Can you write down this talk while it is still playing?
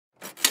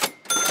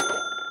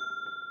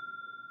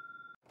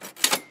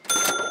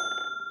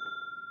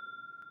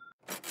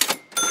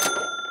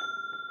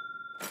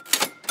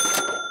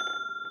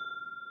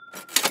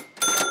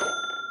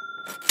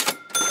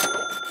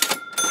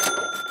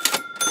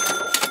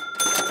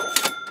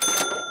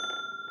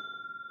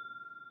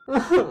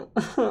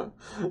I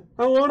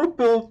want to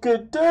build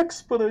good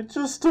decks, but I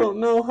just don't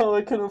know how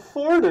I can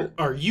afford it.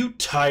 Are you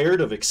tired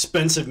of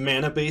expensive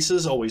mana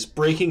bases always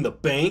breaking the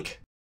bank?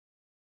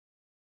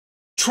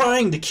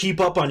 Trying to keep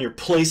up on your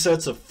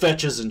playsets of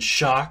fetches and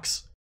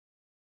shocks?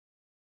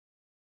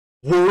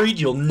 Worried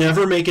you'll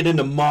never make it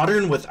into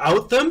Modern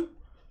without them?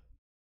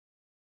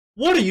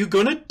 What are you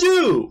gonna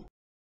do?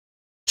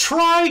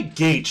 Try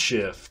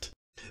GateShift,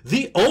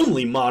 the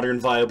only Modern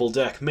viable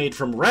deck made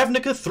from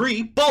Ravnica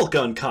 3 bulk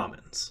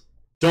uncommons.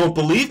 Don't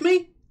believe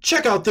me?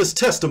 Check out this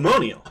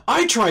testimonial.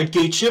 I tried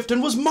GateShift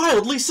and was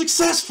mildly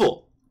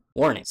successful.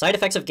 Warning. Side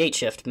effects of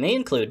GateShift may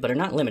include, but are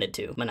not limited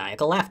to,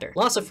 maniacal laughter,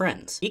 loss of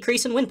friends,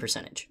 decrease in win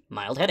percentage,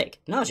 mild headache,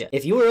 nausea.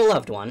 If you or a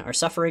loved one are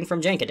suffering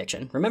from jank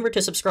addiction, remember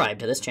to subscribe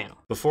to this channel.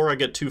 Before I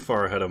get too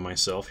far ahead of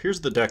myself,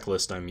 here's the deck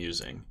list I'm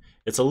using.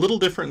 It's a little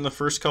different in the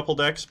first couple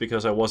decks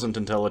because I wasn't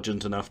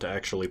intelligent enough to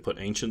actually put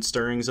Ancient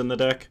Stirrings in the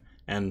deck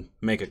and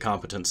make a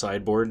competent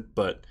sideboard,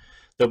 but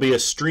there'll be a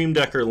Stream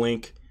Decker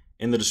link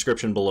in the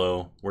description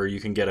below where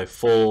you can get a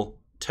full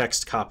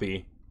text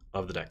copy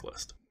of the deck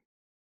list.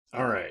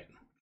 Alright.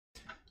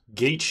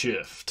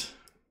 GateShift.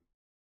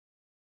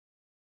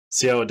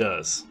 See how it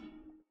does.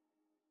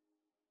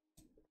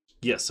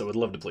 Yes, I would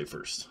love to play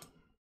first.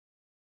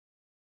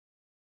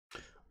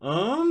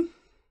 Well,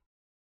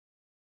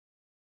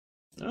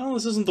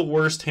 this isn't the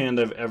worst hand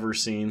I've ever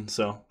seen,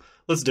 so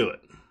let's do it.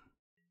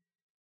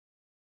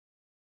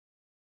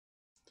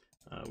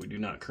 We do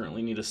not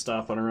currently need to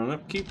stop on our own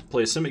upkeep.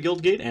 Play a Simic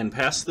Guild Gate and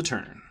pass the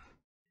turn.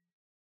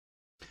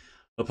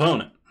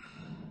 Opponent.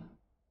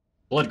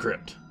 Blood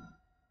Crypt.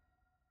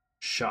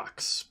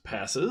 Shocks.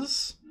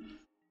 Passes.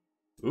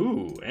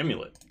 Ooh,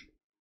 Amulet.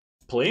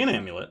 Play an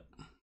Amulet.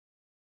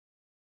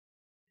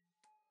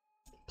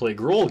 Play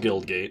Groll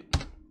Guildgate.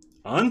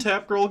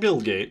 Untap Groll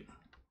Guildgate.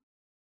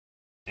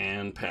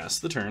 And pass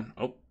the turn.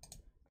 Oh,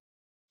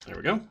 there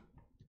we go.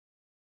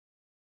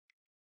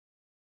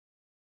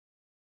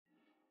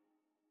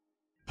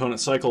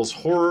 Opponent cycles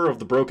Horror of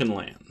the Broken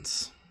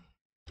Lands.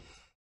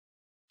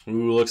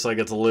 Ooh, looks like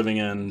it's a Living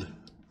End.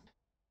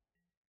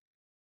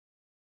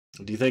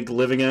 Do you think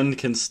Living End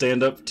can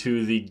stand up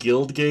to the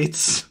Guild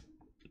Gates?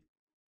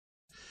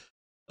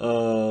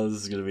 This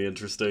is gonna be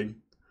interesting.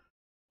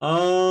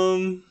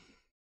 Alright.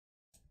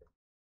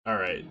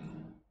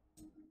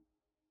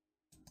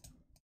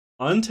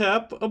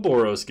 Untap a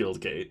Boros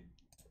Guildgate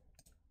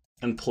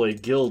and play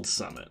Guild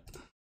Summit.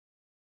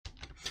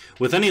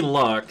 With any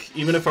luck,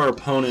 even if our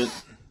opponent...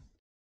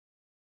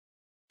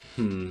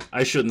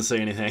 I shouldn't say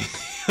anything.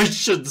 I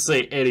shouldn't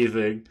say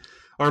anything.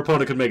 Our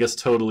opponent could make us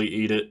totally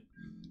eat it.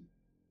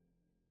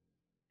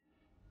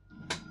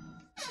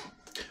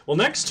 Well,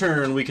 next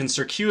turn we can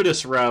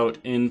circuitous route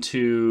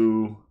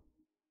into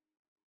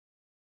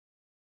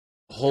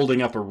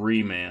holding up a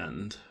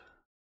Remand.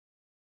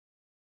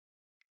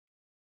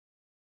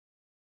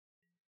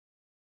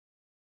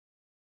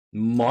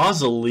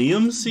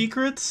 Mausoleum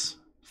Secrets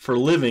for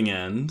Living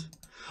End.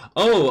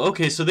 Oh,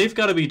 okay, so they've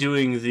got to be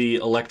doing the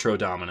Electro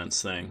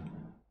Dominance thing.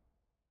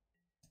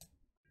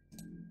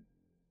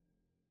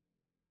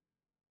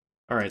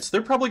 Alright, so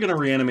they're probably going to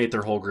reanimate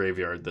their whole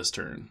graveyard this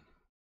turn.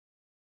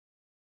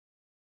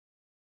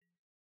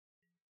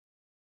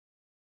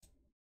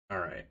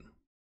 Alright.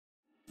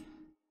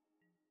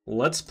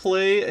 Let's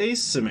play a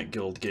Simic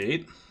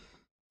Guildgate.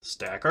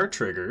 Stack our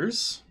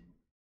triggers.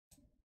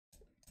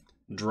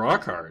 Draw a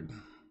card.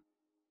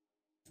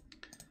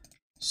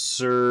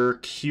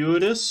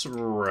 Circuitous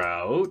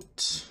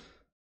route.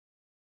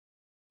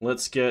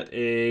 Let's get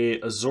a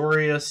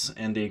Azorius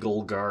and a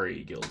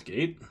Golgari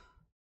Guildgate.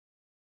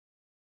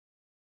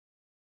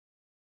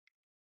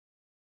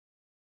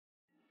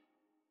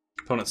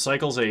 Opponent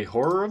cycles a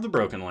Horror of the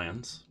Broken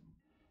Lands.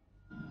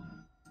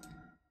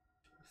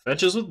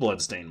 Fetches with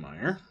Bloodstained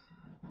Mire.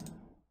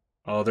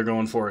 Oh, they're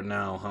going for it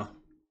now,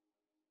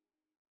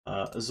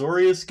 huh?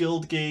 Azorius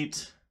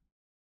Guildgate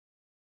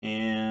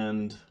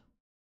and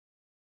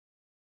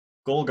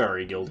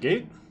Golgari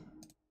Guildgate.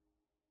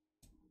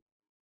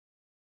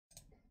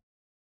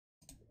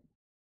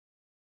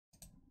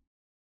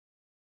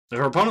 If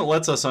our opponent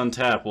lets us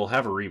untap, we'll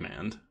have a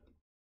Remand.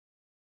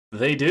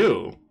 They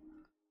do.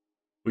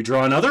 We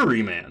draw another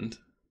Remand.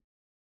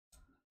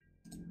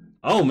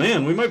 Oh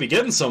man, we might be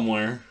getting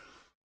somewhere.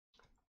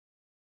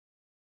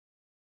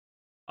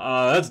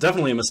 That's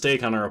definitely a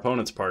mistake on our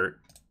opponent's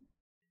part.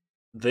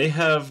 They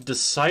have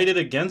decided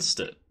against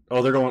it.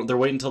 Oh, they're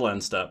waiting till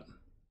end step.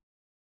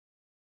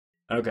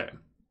 Okay.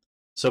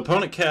 So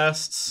opponent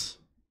casts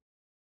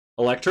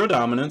Electro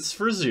Dominance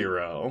for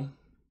 0.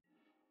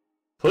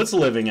 Puts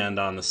Living End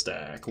on the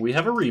stack. We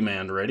have a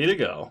Remand ready to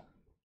go.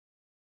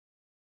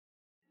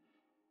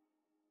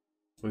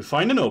 We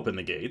find and open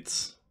the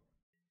gates.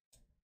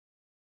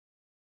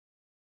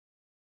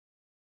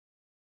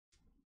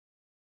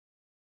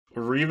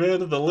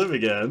 Remand the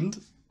Living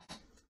End.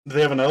 Do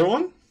they have another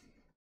one?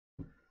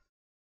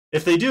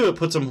 If they do, it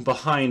puts them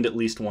behind at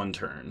least one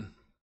turn.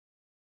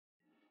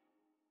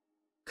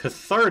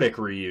 Cathartic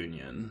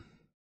Reunion.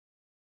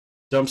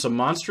 Dumps a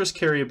monstrous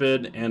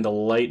Carriabid and a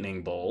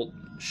lightning bolt.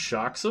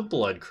 Shocks a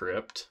Blood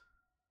Crypt.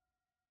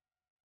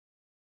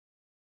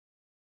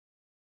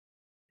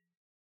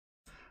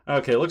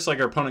 Okay, looks like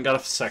our opponent got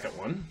a second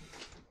one.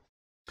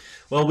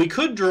 Well, we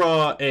could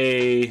draw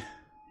a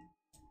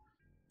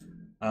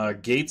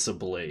Gates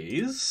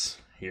Ablaze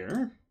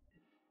here.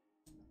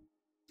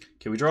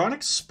 Okay, we draw an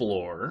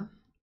Explore.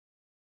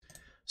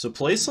 So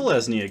play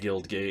Selesnya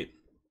Guildgate.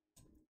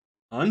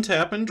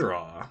 Untap and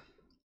draw.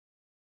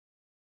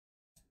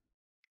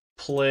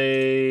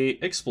 Play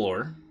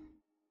Explore.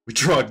 We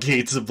draw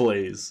Gates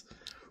Ablaze.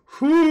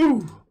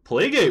 Whoo!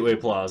 Play Gateway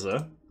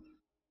Plaza.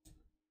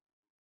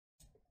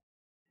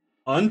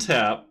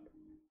 Untap.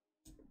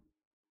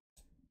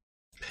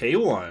 Pay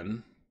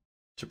 1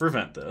 to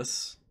prevent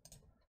this.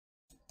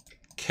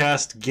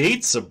 Cast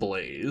Gates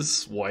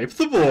Ablaze. Wipe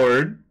the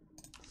board.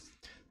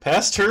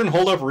 Pass turn,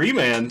 hold up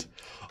remand.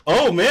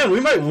 Oh man,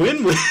 we might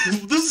win with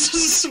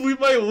we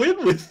might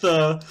win with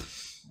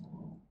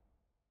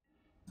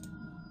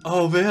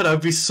Oh man,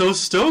 I'd be so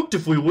stoked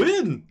if we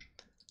win.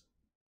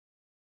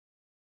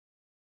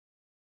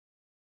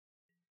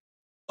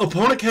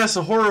 Opponent casts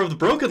a Horror of the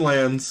Broken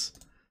Lands.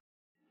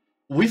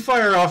 We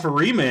fire off a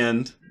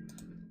remand.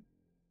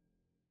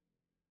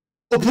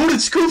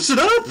 Opponent scoops it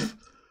up!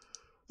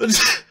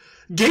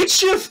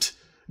 GateShift!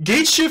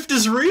 GateShift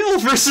is real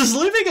versus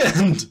Living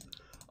End!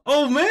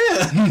 Oh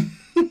man!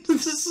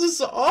 This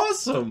is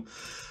awesome!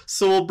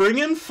 So we'll bring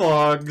in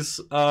Fogs.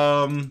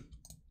 Bring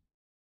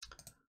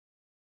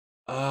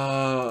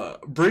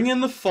in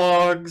the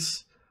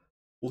Fogs.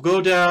 We'll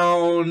go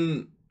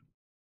down,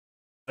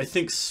 I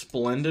think,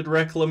 Splendid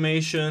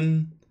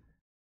Reclamation.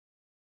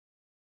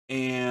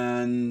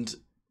 And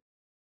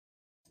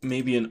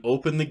maybe an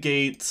Open the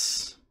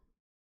Gates.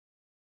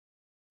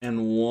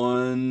 And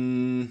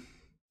one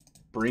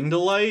Bring to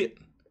Light.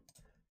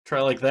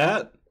 Try like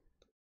that.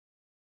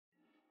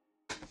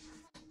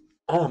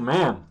 Oh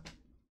man.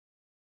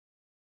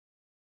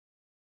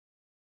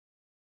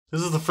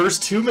 This is the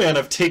first 2-man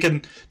I've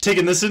taken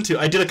this into.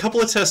 I did a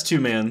couple of test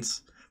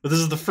 2-mans, but this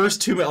is the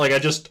first 2-man. Like I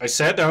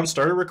sat down,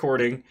 started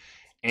recording,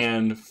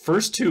 and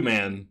first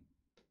 2-man,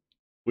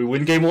 we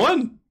win game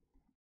 1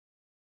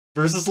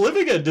 versus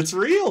Living End. It's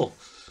real.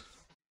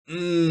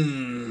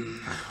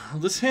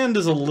 This hand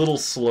is a little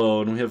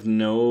slow, and we have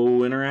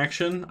no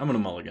interaction. I'm gonna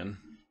mulligan.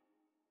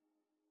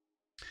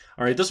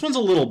 All right, this one's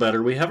a little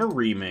better. We have a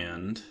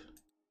remand.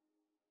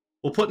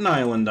 We'll put an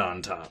island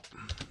on top.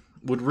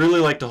 Would really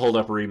like to hold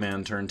up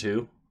remand turn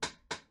 2.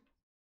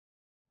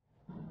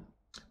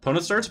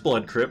 Opponent starts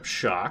Blood Crypt,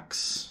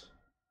 shocks.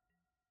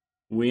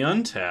 We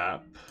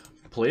untap,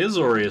 play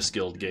Azorius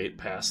Guildgate,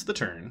 pass the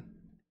turn.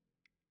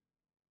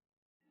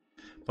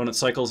 Opponent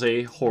cycles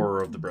a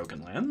Horror of the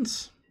Broken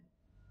Lands.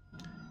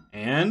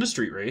 And a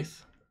Street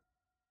Wraith.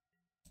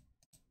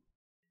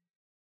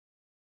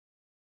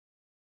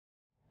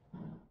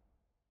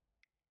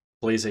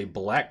 Plays a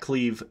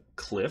Blackcleave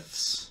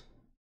Cliffs.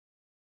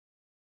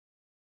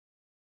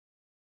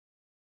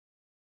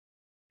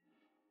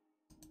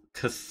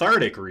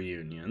 Cathartic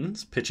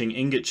Reunions, pitching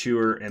Ingot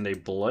Chewer and a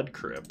Blood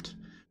Crypt.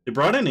 They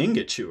brought in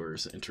Ingot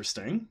Chewers,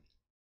 interesting.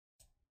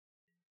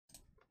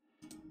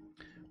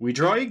 We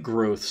draw a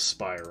Growth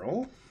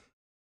Spiral.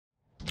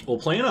 We'll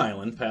play an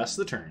island, pass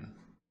the turn.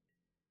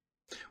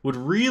 Would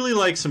really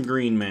like some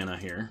green mana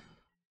here.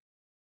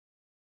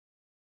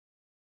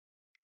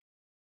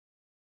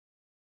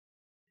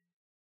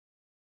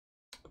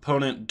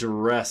 Opponent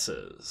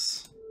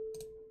duresses.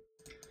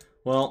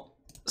 Well,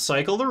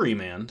 cycle the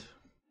remand.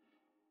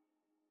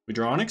 We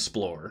draw an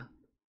Explore.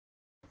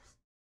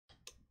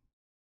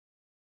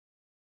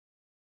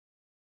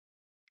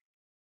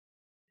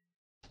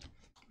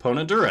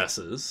 Opponent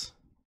duresses.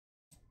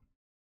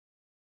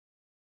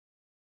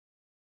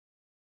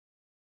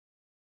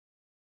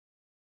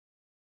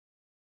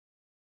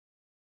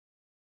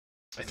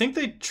 I think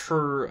they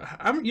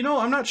I'm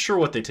not sure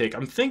what they take.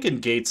 I'm thinking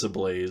Gates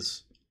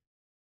Ablaze.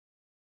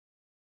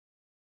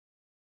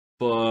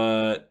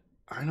 But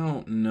I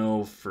don't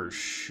know for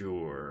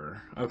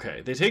sure.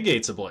 Okay, they take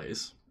Gates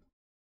Ablaze.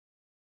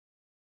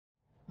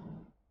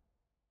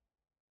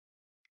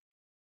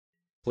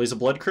 Plays a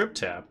Blood Crypt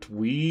tapped.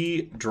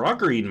 We draw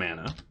green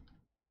mana.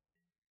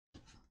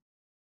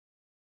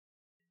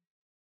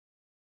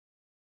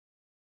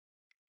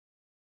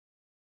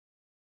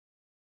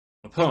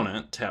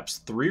 Opponent taps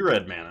 3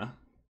 red mana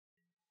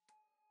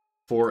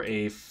for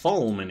a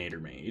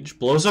Fulminator Mage.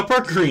 Blows up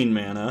our green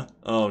mana.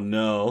 Oh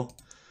no.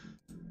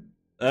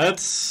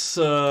 That's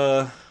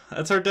our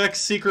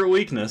deck's secret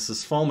weakness,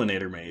 is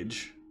Fulminator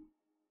Mage.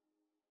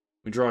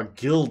 We draw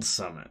Guild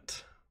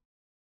Summit.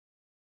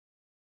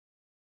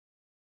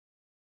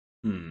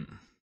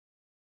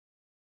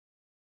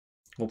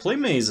 We'll play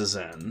Maze's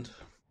End.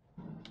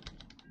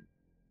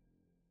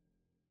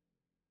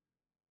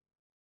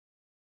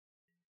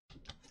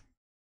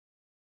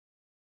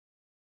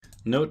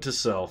 Note to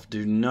self,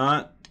 do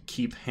not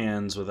keep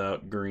hands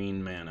without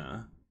green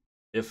mana,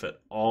 if at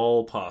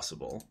all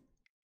possible.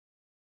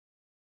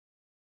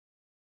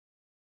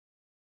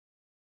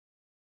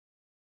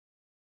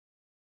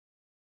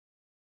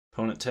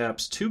 Opponent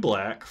taps 2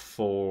 black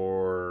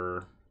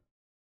for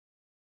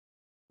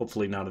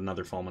hopefully not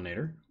another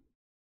Fulminator.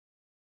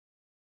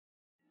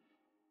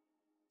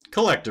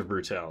 Collective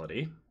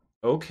Brutality.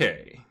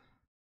 Okay.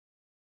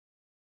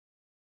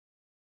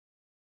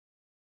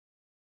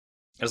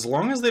 As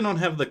long as they don't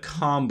have the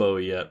combo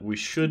yet, we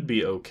should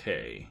be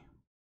okay.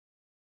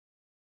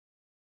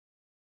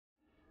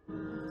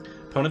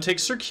 Opponent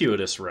takes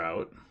Circuitous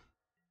Route.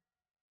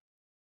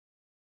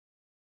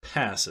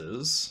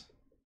 Passes.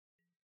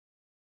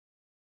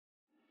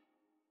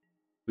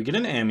 We get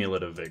an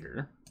Amulet of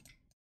Vigor.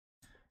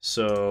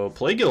 So,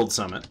 play Guild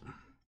Summit.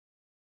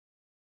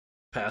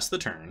 Pass the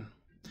turn.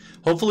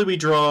 Hopefully we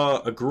draw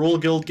a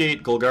Gruul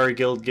Guildgate, Golgari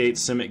Guildgate,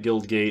 Simic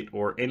Guildgate,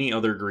 or any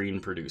other green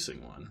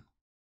producing one.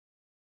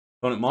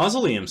 Opponent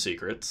Mausoleum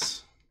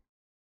Secrets.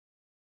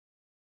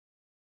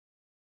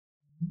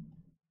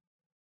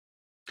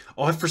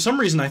 Oh, for some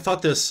reason I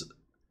thought this...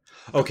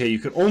 Okay, you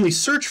could only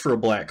search for a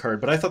black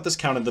card, but I thought this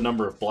counted the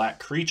number of black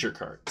creature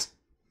cards.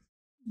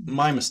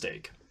 My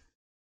mistake.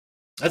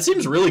 That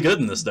seems really good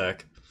in this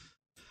deck.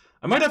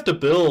 I might have to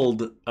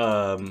build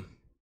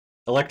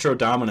Electro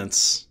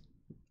Dominance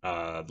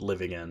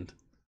Living End.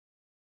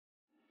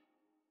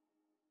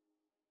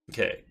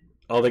 Okay.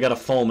 Oh, they got a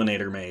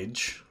Fulminator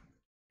Mage.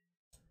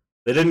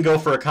 They didn't go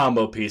for a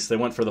combo piece, they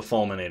went for the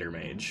Fulminator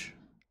Mage.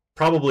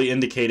 Probably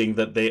indicating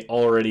that they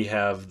already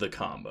have the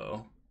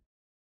combo.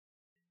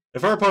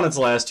 If our opponent's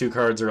last 2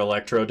 cards are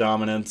Electro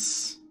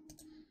Dominance...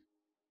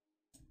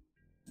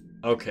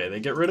 Okay,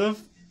 they get rid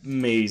of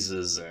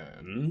Maze's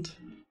End.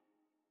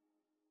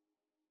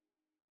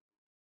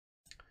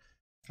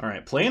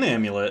 Alright, play an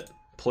Amulet,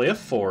 play a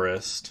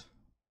Forest,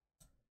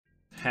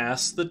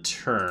 pass the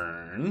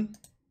turn.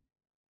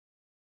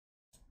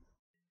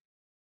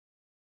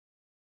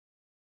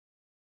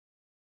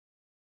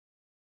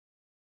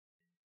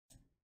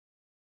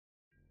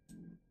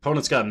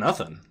 Opponent's got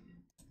nothing.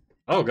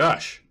 Oh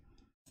gosh.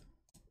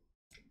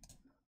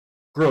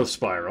 Growth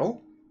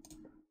Spiral.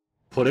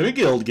 Put in a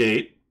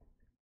Guildgate.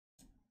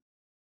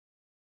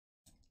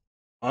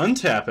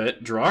 Untap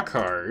it, draw a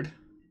card.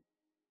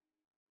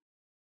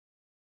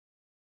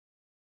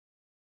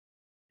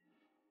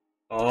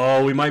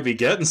 Oh, we might be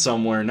getting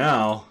somewhere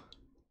now.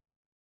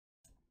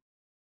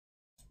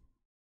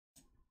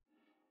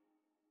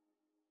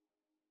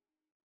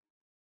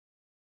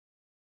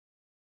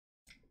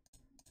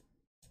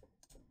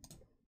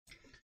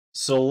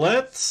 So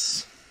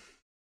let's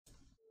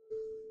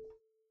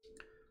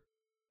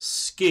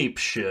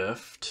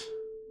Scapeshift.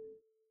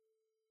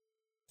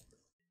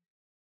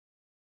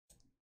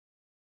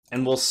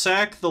 And we'll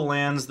sack the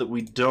lands that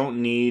we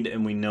don't need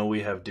and we know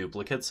we have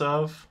duplicates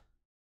of.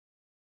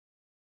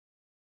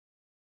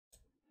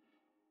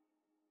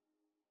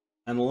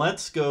 And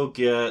let's go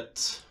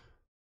get,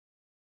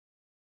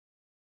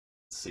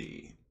 let's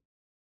see,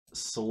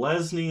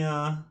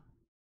 Selesnya,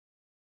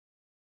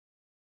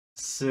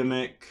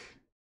 Simic,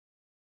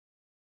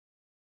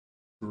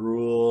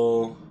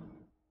 Gruul.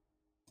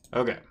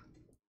 Okay.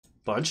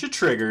 Bunch of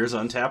triggers,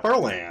 untap our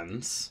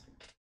lands.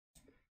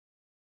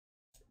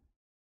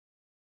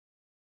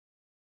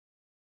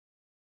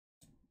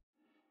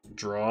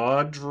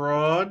 Draw,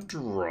 draw,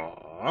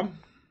 draw.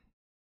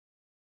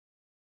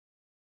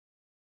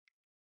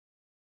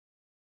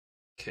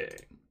 Okay.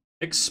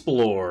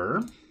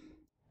 Explore.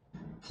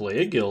 Play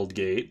a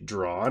Guildgate.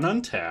 Draw and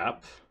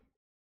untap.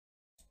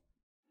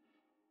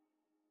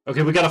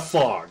 Okay, we got a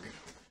Fog.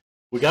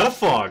 We got a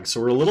Fog, so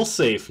we're a little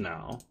safe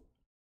now.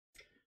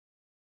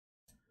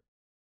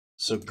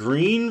 So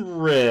green,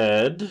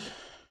 red.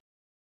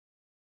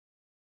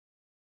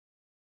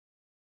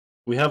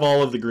 We have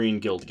all of the green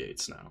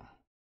Guildgates now.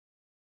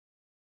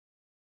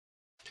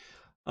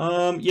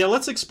 Yeah,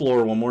 let's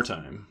explore one more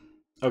time.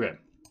 Okay.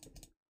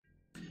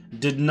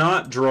 Did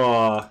not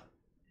draw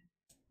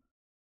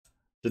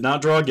a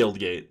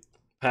Guildgate.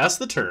 Pass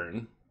the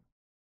turn.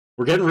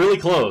 We're getting really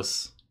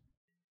close.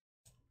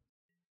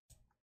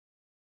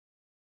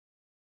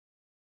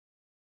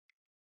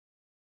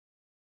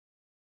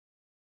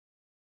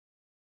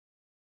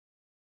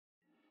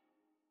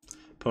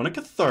 Opponent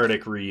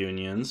Cathartic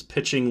Reunions,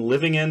 pitching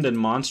Living End and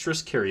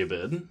Monstrous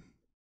Caryobid.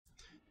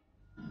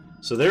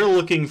 So they're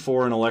looking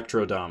for an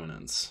Electro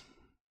Dominance.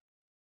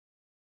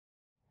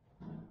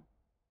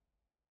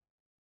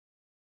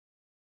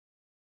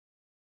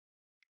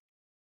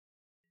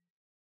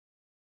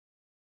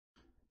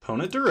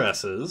 Opponent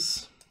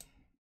Duresses.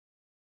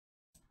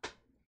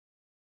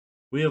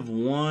 We have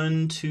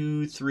 1,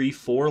 2, 3,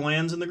 4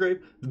 lands in the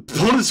grave.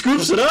 Opponent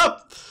scoops it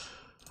up!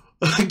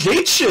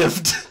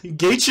 GateShift!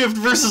 GateShift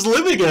versus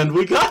Living End.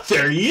 We got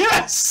there.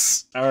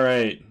 Yes!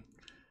 Alright.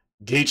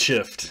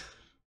 GateShift.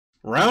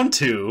 Round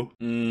 2.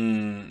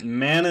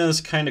 Mana is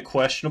kind of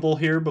questionable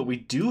here, but we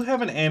do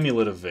have an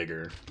Amulet of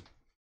Vigor.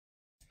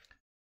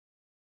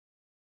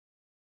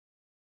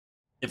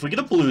 If we get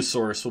a blue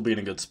source, we'll be in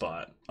a good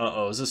spot.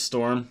 Uh-oh, is this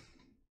Storm?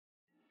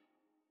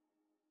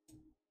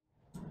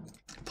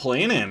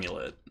 Play an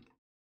Amulet.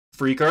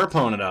 Freak our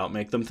opponent out.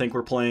 Make them think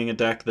we're playing a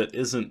deck that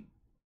isn't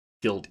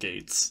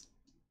Guildgates.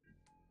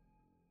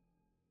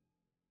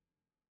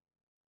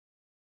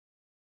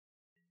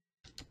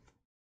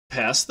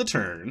 Pass the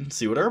turn,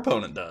 see what our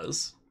opponent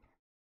does.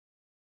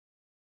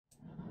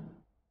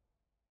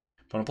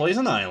 Opponent plays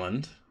an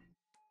island.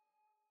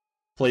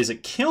 Plays a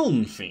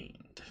Kiln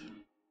Fiend.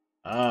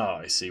 Ah,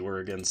 I see, we're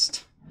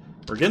against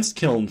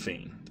Kiln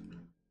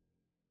Fiend.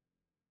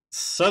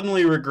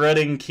 Suddenly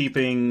regretting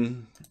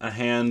keeping a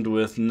hand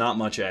with not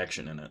much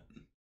action in it.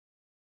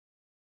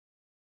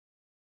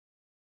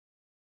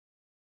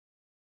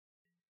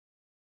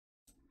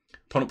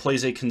 Opponent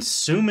plays a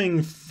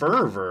Consuming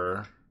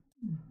Fervor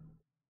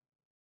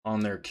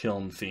on their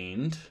Kiln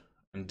Fiend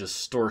and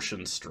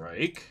Distortion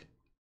Strike.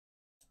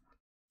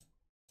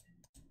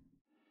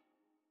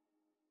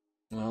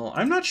 Well,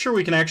 I'm not sure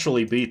we can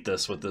actually beat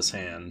this with this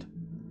hand.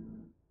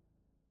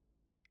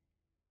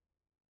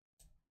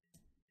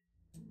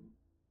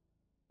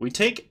 We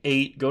take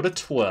 8, go to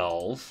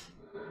 12.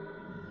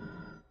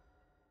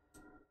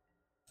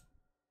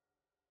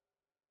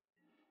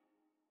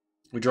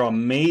 We draw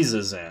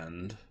Maze's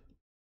End.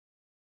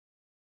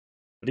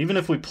 But even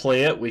if we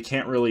play it, we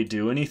can't really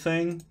do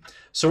anything.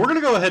 So we're going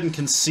to go ahead and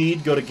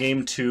concede, go to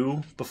game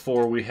 2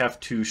 before we have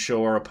to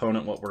show our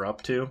opponent what we're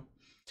up to.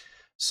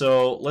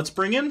 So let's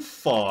bring in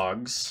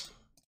Fogs.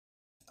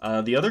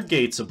 The other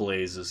Gates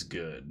Ablaze is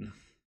good.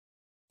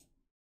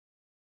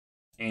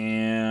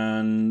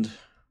 And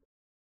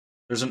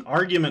there's an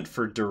argument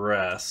for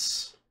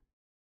Duress.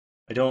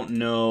 I don't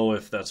know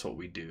if that's what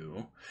we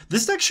do.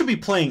 This deck should be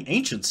playing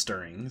Ancient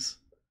Stirrings.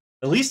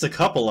 At least a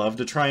couple of,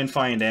 to try and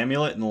find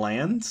Amulet and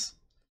lands.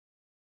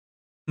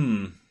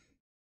 I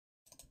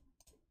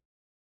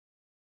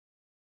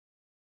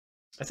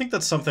think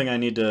that's something I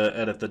need to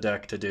edit the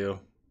deck to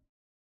do.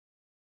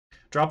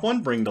 Drop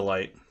 1, Bring to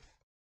Light.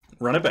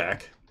 Run it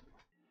back.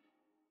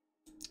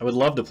 I would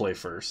love to play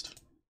first.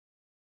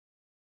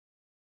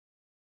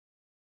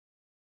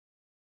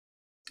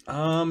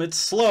 It's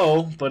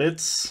slow, but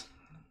it's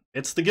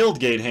the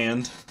Guildgate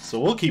hand, so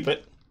we'll keep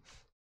it.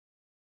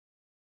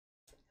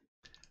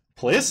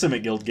 Play a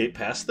Simic Guildgate,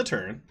 pass the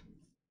turn.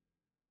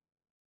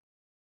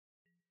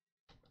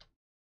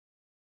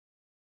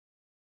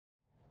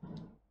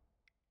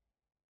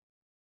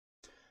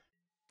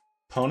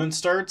 Opponent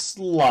starts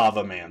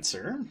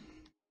Lavamancer.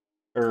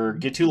 Or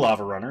get to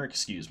Lava Runner,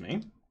 excuse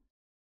me.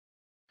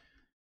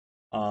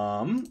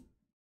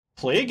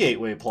 Play a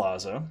Gateway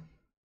Plaza.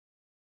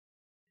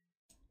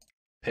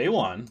 Pay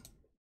 1.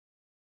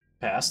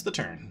 Pass the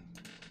turn.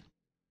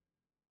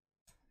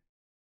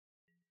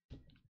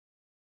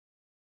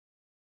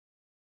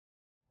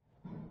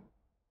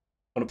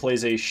 Opponent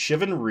plays a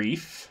Shivan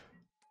Reef.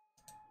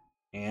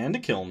 And a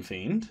Kiln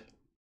Fiend.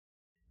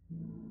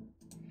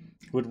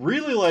 Would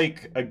really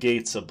like a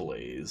Gates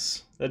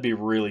Ablaze. That'd be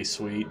really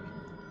sweet.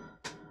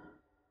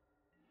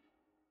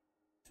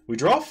 We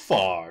draw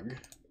Fog.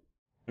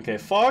 Okay,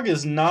 Fog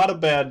is not a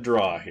bad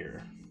draw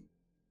here.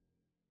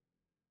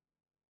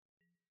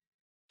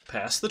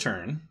 Pass the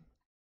turn.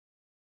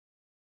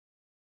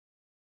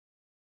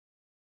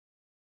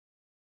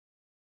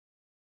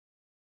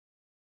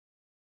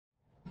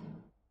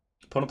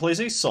 Opponent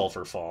plays a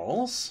Sulphur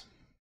Falls.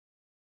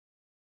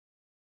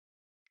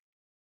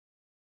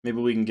 Maybe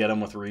we can get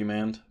him with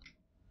Remand.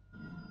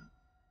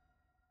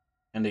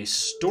 And a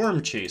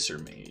Storm Chaser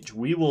Mage.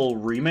 We will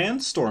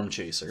Remand Storm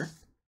Chaser.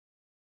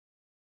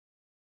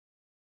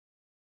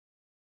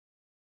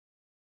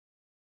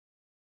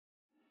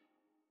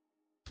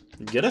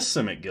 Get a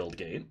Simic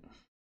Guildgate.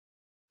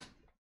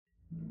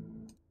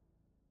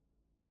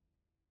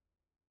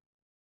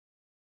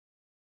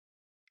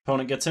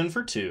 Opponent gets in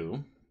for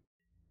 2.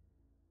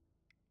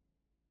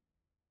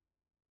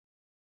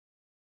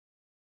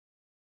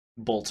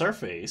 Bolts our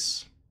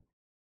face.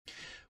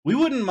 We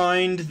wouldn't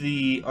mind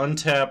the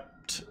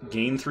untapped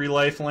gain 3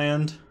 life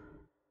land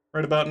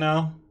right about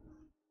now.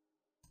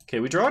 Okay,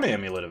 we draw an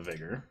Amulet of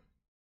Vigor.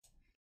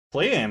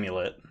 Play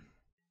Amulet.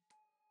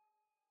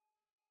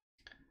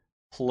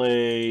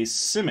 Play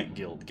Simic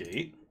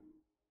Guildgate.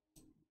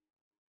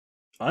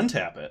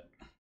 Untap it.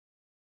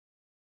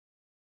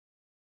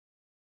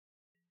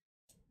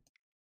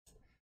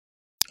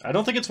 I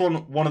don't think it's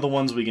one of the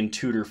ones we can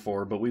tutor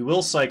for, but we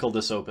will cycle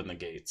this Open the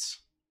Gates.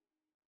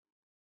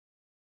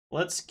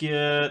 Let's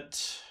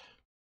get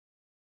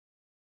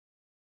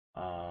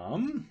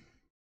an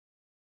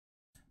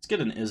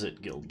Is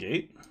It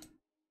Guildgate.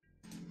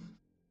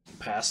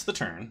 Pass the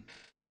turn.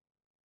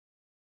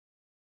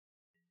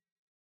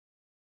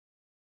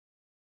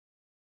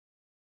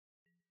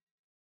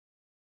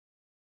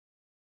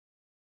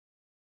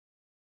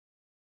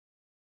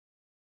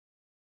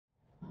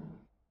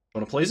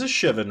 Opponent plays a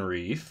Shivan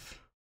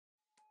Reef.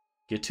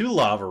 Get to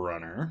Lava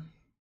Runner.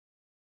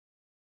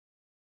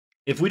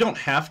 If we don't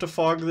have to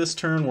fog this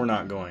turn, we're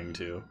not going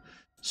to.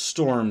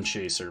 Storm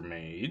Chaser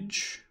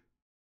Mage.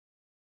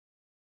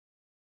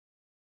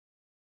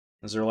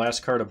 Is their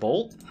last card a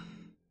Bolt?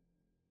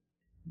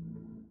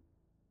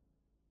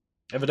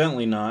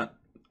 Evidently not.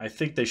 I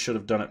think they should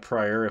have done it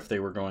prior if they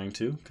were going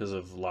to, because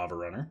of Lava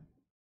Runner.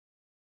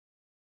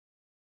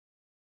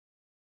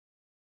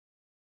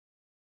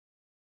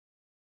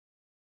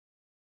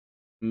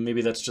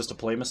 Maybe that's just a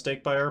play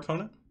mistake by our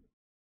opponent?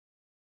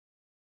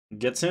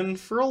 Gets in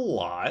for a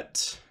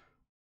lot.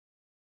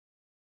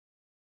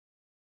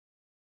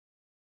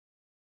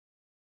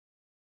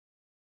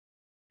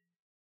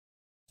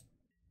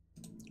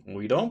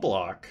 We don't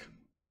block.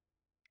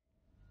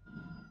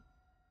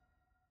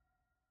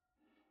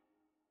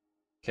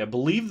 Okay, I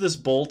believe this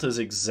bolt is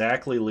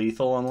exactly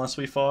lethal unless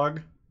we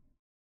fog.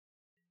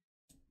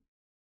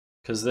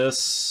 Because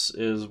this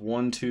is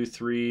 1, 2,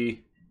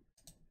 3,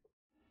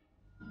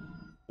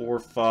 4,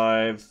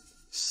 5,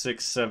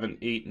 6, 7,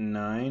 8, and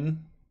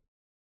 9.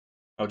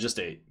 Oh, just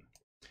 8.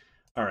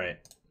 Alright.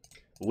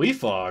 We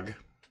fog.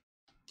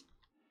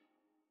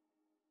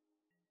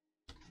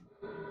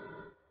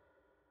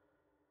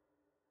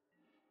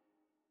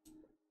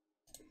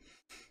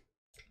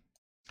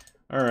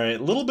 Alright,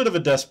 a little bit of a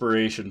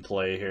desperation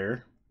play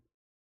here.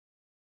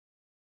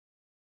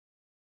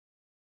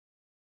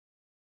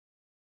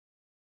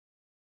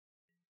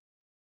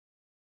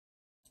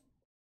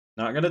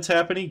 Not going to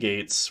tap any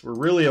gates. We're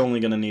really only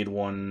going to need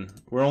one.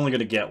 We're only going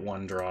to get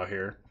one draw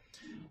here.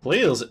 Play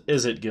is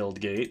it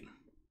Guildgate.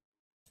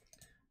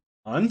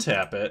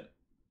 Untap it.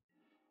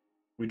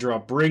 We draw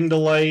Bring to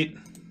Light.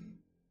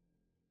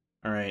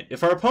 Alright,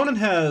 if our opponent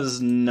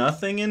has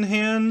nothing in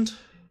hand,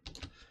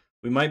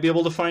 we might be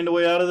able to find a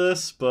way out of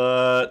this,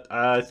 but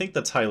I think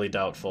that's highly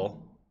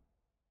doubtful.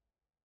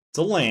 It's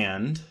a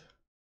land.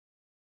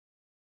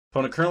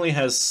 Opponent currently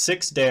has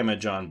 6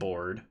 damage on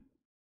board.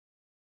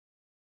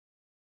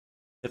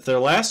 If their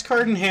last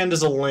card in hand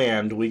is a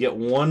land, we get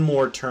one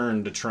more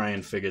turn to try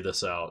and figure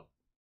this out.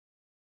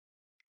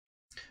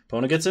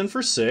 Opponent gets in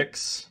for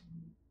 6.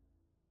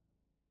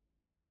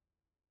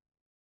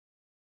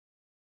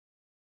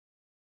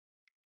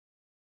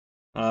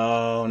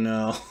 Oh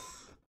no.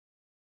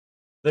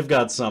 They've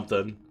got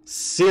something.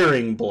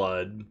 Searing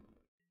Blood.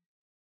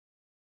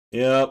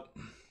 Yep.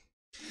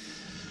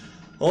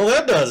 Well,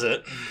 that does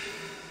it.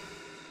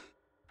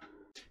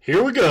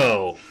 Here we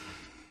go.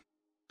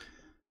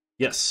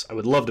 Yes, I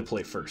would love to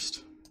play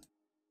first.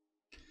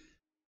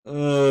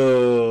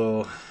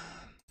 Oh.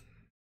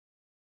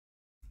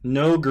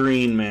 No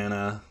green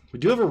mana. We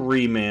do have a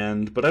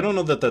remand, but I don't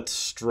know that that's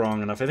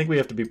strong enough. I think we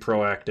have to be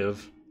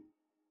proactive.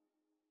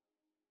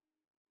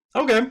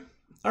 Okay.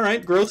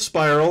 Alright, Growth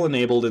Spiral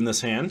enabled in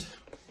this hand.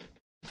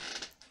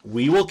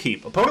 We will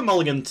keep. Opponent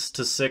mulligans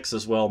to 6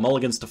 as well.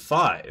 Mulligans to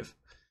 5.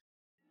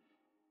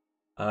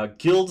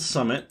 Guild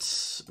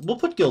Summit. We'll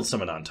put Guild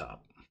Summit on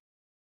top.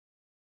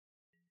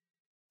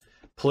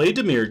 Play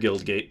Dimir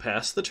Guildgate,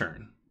 pass the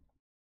turn.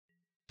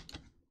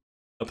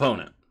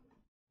 Opponent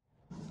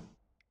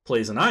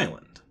plays an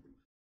island.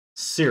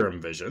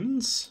 Serum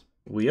Visions.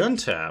 We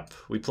untap.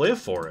 We play a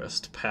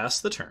forest, pass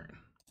the turn.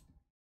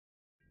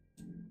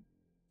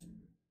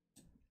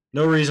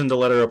 No reason to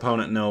let our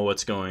opponent know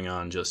what's going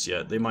on just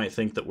yet. They might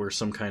think that we're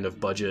some kind of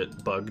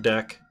budget bug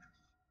deck.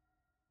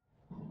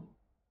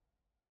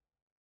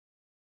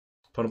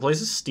 Opponent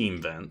plays a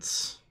Steam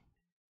Vents.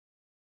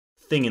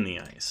 Thing in the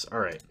Ice.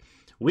 Alright.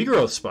 We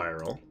Growth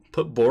Spiral.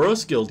 Put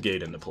Boros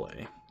Guildgate into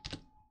play.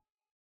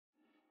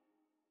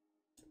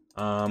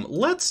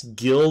 Let's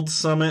Guild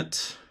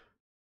Summit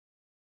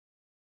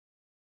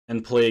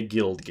and play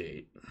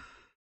Guildgate.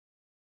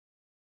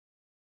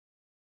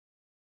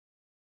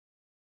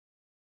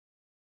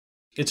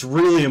 It's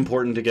really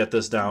important to get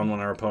this down when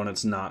our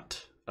opponent's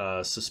not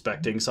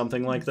suspecting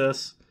something like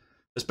this,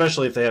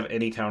 especially if they have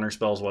any counter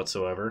spells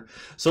whatsoever.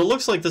 So it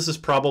looks like this is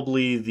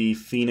probably the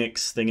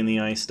Phoenix Thing in the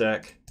Ice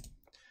deck.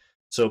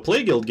 So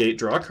play Guildgate,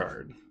 draw a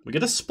card. We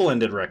get a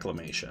Splendid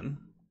Reclamation.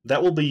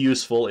 That will be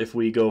useful if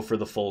we go for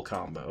the full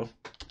combo.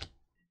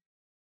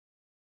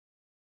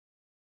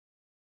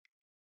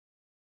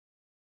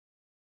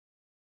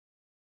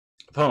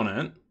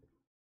 Opponent,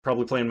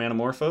 probably playing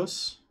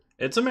Manamorphose.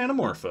 It's a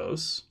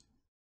Manamorphose.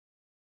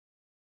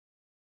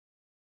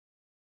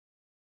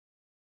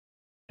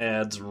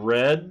 Adds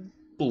red,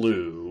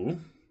 blue.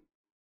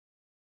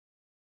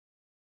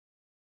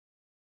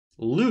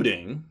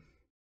 Looting.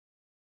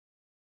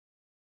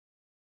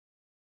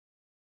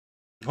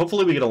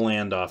 Hopefully we get a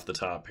land off the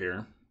top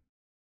here.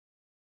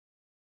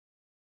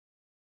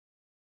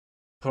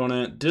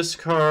 Opponent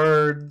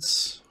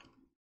discards.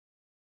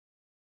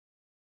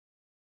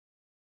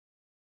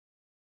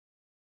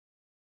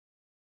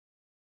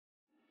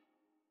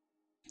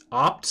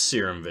 Opt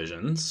Serum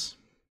Visions.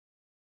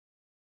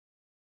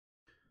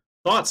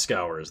 Thought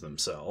Scours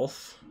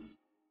themselves.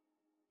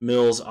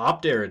 Mills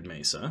Opt Arid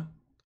Mesa.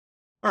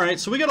 Alright,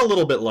 so we got a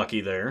little bit lucky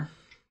there.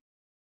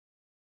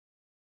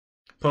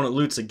 Opponent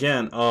loots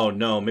again. Oh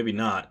no, maybe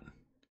not.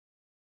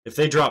 If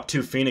they drop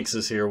 2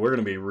 Phoenixes here, we're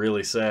going to be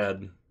really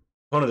sad.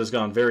 Opponent has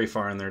gone very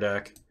far in their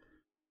deck.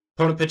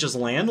 Opponent pitches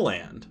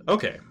land.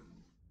 Okay.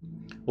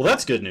 Well,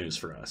 that's good news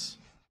for us.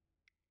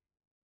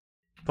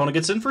 Opponent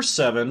gets in for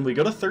 7. We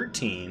go to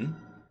 13.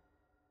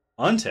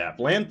 Untap.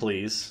 Land,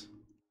 please.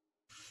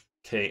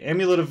 Okay,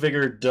 Amulet of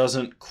Vigor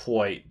doesn't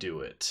quite do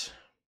it.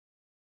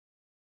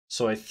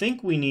 So I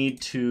think we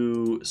need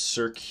to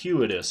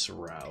circuitous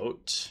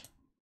route.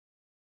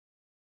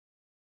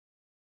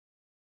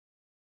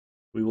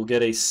 We will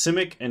get a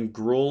Simic and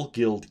Groll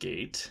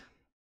Guildgate.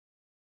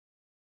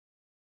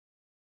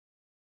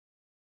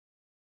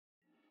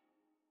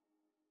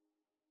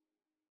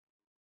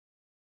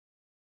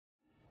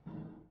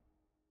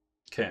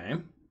 Okay.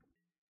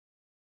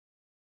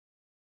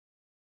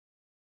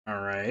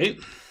 All right.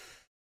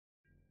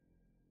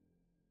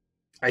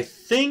 I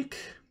think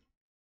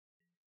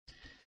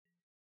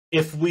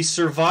if we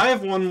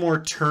survive one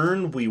more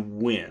turn, we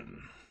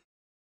win.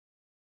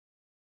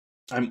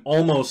 I'm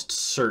almost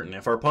certain.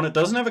 If our opponent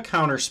doesn't have a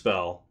counter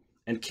spell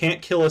and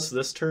can't kill us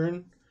this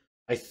turn,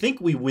 I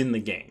think we win the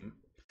game.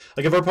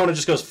 Like, if our opponent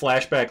just goes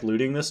flashback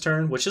looting this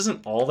turn, which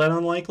isn't all that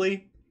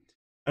unlikely,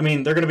 I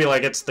mean, they're going to be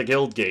like, it's the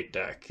Guildgate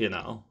deck, you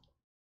know.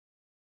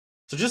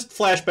 So just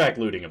flashback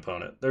looting,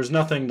 opponent. There's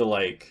nothing to,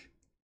 like,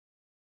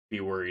 be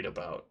worried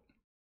about.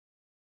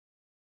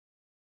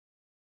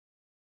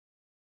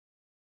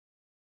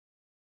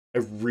 I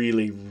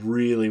really,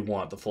 really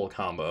want the full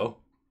combo.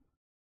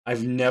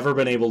 I've never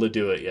been able to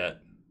do it yet.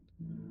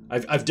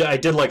 I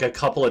did like a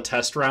couple of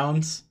test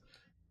rounds,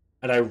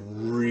 and I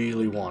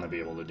really want to be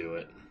able to do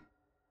it.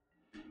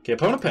 Okay,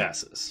 opponent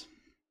passes.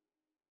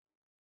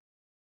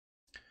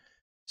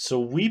 So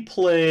we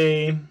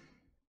play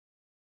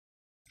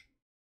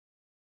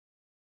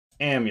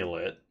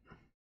Amulet.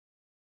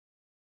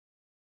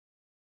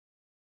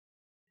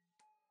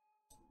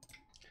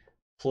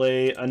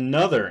 Play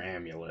another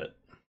Amulet.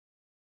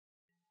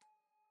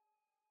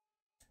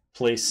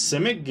 Play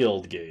Simic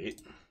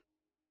Guildgate.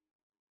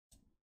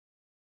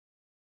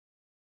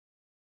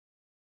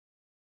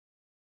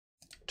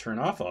 Turn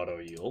off auto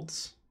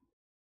yields.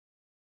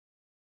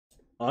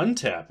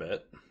 Untap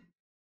it.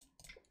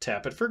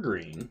 Tap it for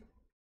green.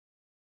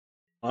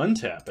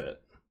 Untap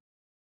it.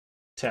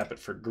 Tap it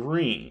for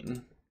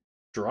green.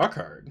 Draw a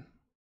card.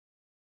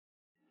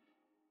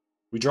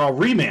 We draw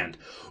Remand.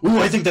 Ooh,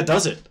 I think that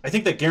does it. I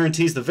think that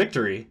guarantees the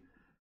victory.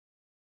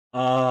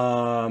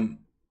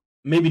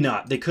 Maybe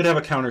not. They could have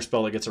a counter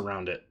spell that gets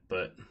around it,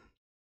 but...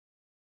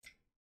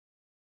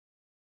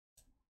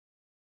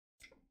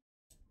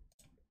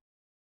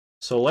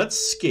 So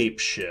let's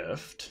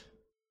Scapeshift.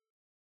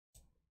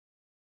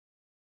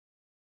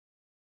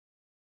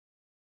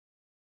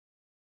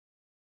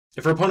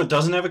 If our opponent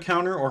doesn't have a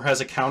counter or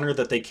has a counter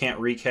that they can't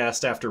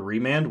recast after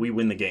Remand, we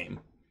win the game.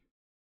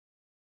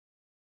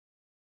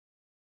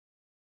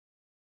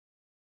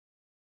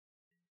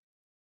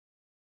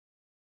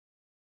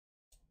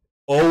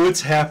 Oh,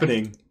 it's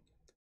happening.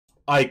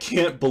 I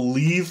can't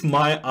believe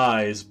my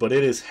eyes, but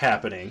it is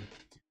happening.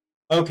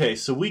 Okay,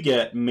 so we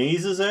get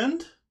Maze's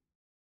End,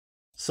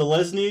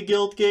 Selesnya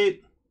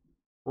Guildgate,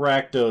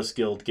 Rakdos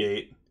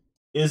Guildgate.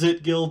 Is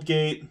it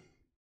Guildgate?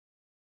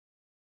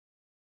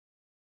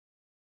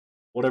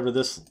 Whatever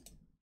this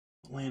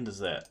land is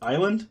that.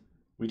 Island?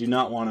 We do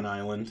not want an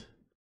island.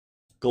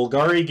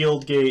 Golgari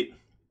Guildgate,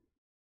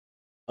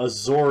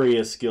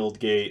 Azorius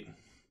Guildgate.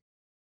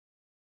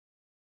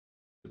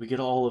 Did we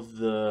get all of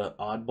the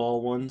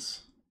oddball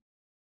ones?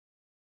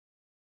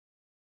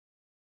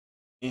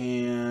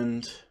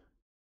 And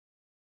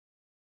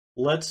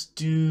let's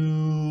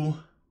do...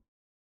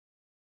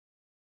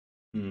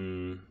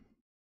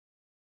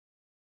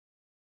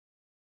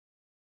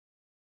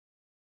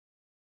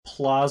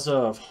 Plaza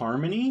of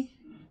Harmony?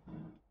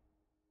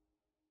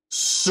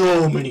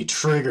 So many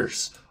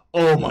triggers!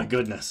 Oh my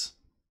goodness.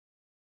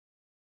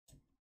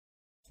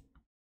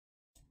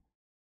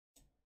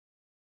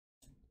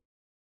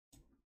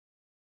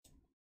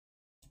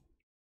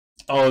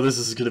 Oh, this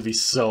is going to be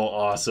so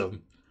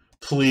awesome.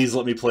 Please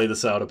let me play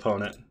this out,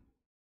 opponent.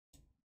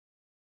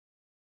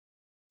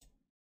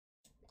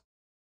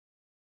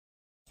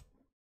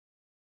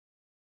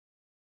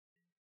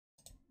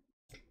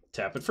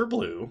 Tap it for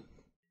blue.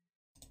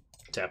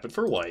 Tap it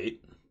for white.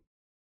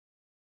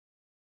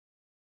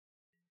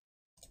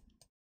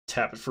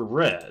 Tap it for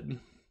red.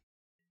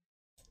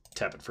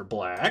 Tap it for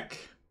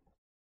black.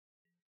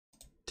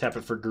 Tap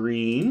it for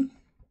green.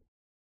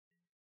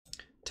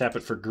 Tap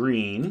it for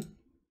green.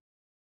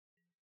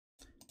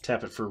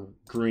 Tap it for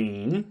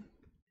green.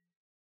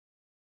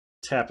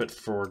 Tap it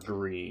for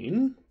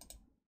green.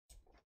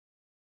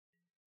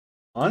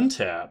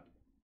 Untap.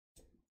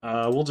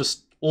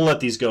 We'll let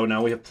these go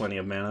now. We have plenty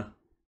of mana.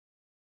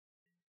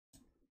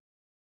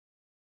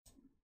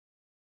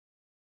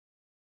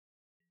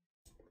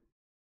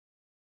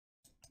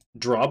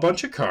 Draw a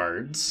bunch of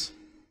cards.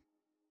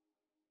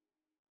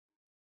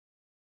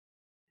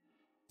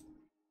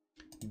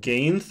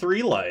 Gain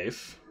 3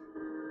 life.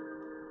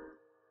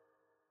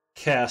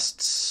 Cast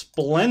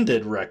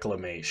Splendid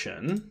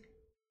Reclamation.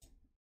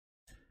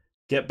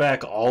 Get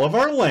back all of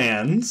our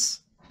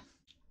lands.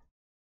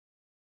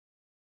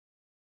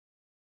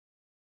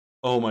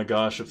 Oh my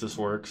gosh, if this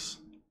works.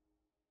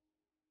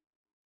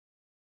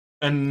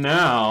 And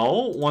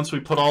now, once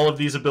we put all of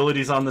these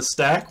abilities on the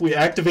stack, we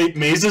activate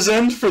Maze's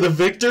End for the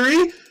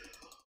victory?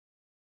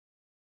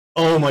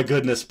 Oh my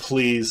goodness,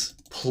 please,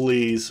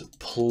 please,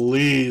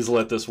 please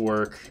let this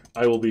work.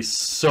 I will be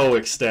so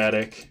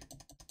ecstatic.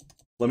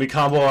 Let me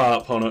combo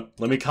out, opponent.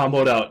 Let me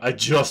combo it out. I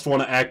just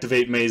want to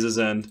activate Maze's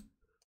End.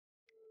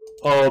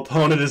 Oh,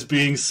 opponent is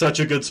being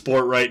such a good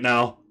sport right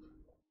now.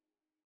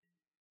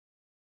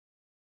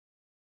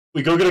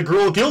 We go get a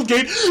Gruul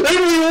Guildgate, and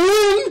we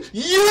win!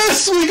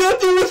 Yes! We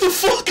got there with the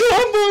full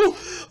combo!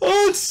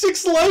 Oh, it's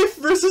 6 life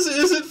versus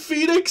Is It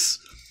Phoenix?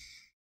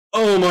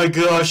 Oh my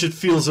gosh, it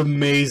feels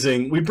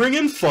amazing. We bring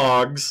in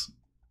Fogs.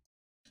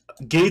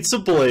 Gates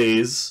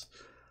Ablaze.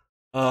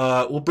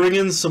 We'll bring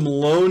in some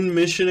Lone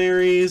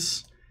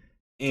Missionaries.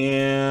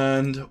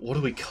 And what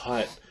do we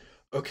cut?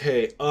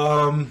 Okay,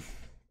 we'll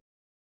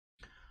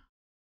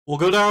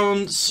go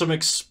down some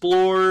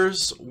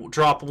Explorers,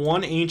 drop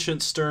 1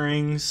 Ancient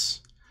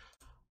Stirrings.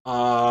 We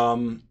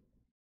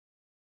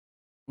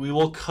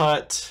will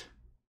cut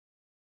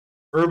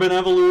Urban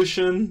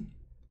Evolution,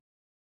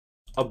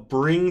 a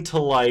Bring to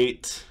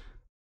Light,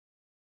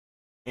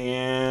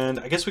 and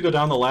I guess we go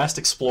down the last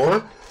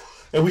Explorer,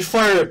 and we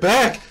fire it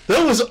back!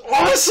 That was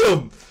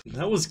awesome!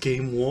 That was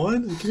game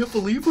 1? I can't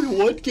believe we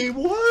won game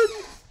 1!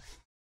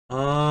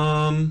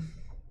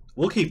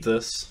 We'll keep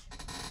this.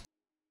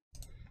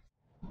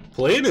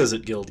 Playing is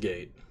at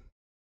Guildgate.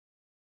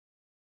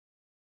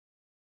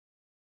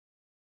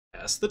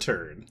 Pass the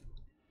turn.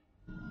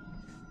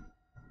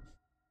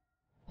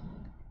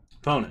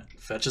 Opponent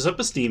fetches up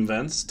a Steam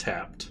Vents,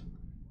 tapped.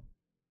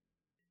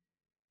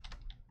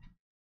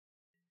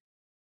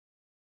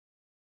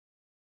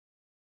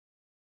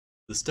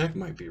 This deck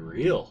might be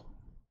real.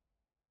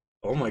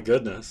 Oh my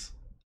goodness.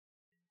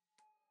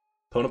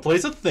 Opponent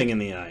plays a Thing in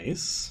the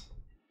Ice.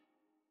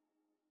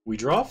 We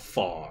draw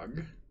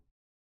Fog.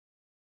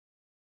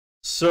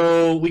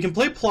 So we can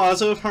play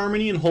Plaza of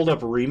Harmony and hold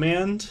up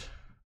Remand.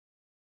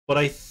 But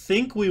I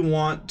think we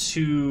want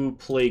to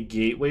play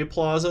Gateway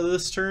Plaza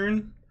this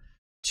turn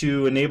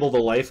to enable the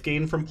life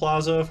gain from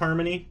Plaza of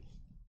Harmony.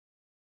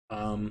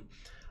 On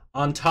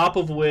top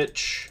of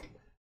which,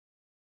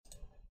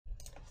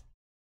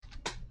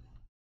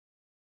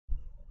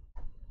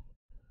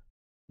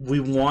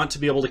 we want to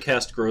be able to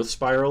cast Growth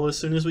Spiral as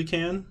soon as we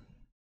can.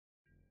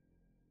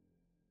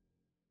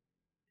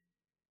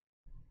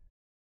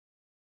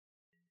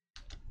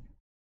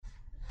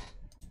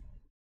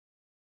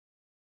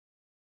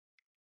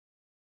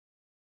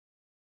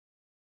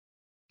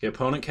 Okay,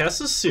 opponent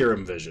casts a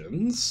Serum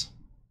Visions.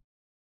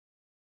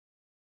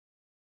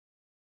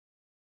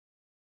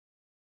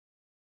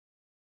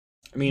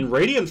 I mean,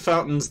 Radiant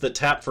Fountains that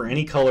tap for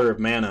any color of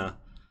mana.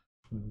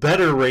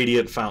 Better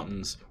Radiant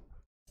Fountains.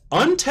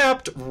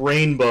 Untapped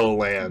Rainbow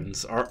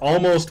lands are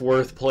almost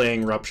worth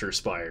playing Rupture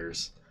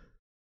Spires.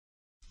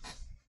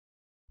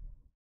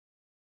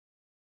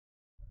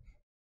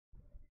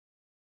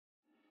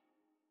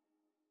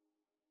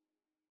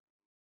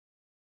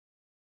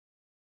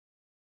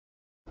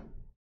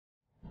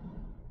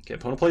 Okay,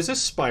 opponent plays a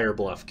Spire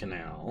Bluff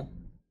Canal.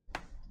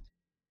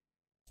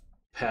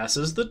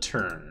 Passes the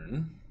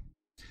turn.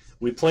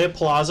 We play a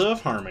Plaza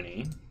of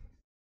Harmony.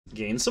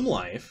 Gain some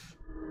life.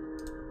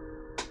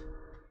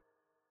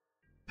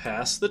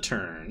 Pass the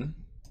turn.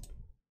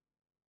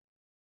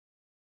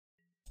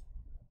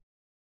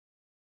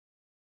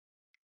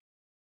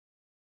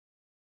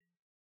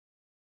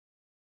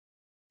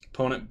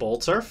 Opponent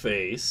bolts our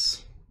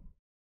face.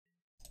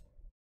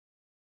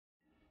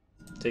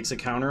 Takes a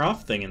counter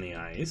off Thing in the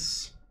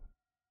Ice.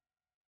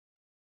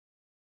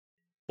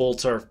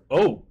 Bolts our...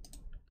 Oh!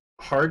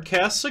 Hard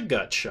casts a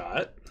Gut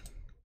Shot.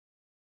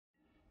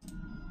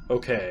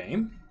 Okay.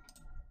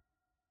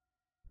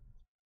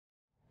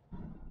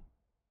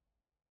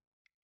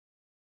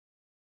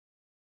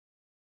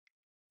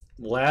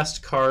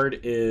 Last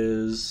card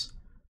is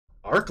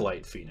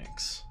Arclight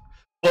Phoenix.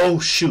 Oh,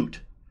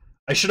 shoot!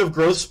 I should have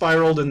Growth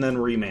Spiraled and then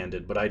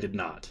Remanded, but I did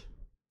not.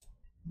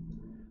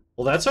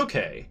 Well, that's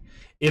okay.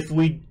 If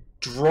we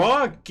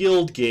draw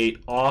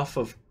Guildgate off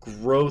of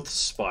Growth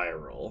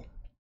Spiral...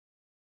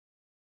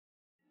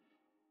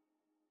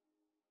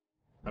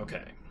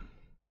 Okay.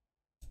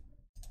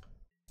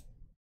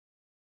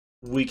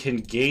 We can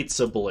Gates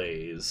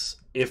Ablaze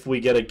if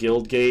we get a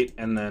Guildgate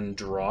and then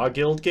draw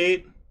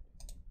Guildgate.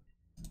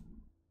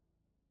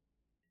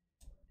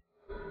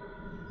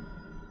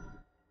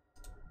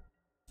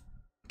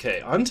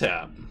 Okay,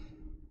 untap.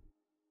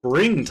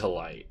 Bring to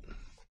Light.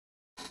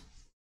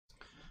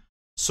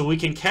 So we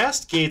can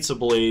cast Gates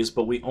Ablaze,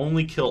 but we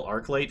only kill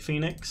Arclight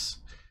Phoenix.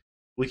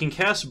 We can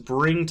cast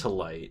Bring to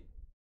Light,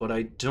 but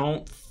I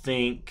don't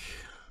think...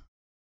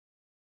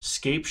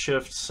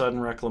 Scapeshift, Sudden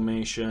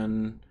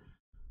Reclamation...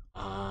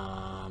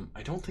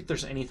 I don't think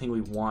there's anything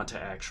we want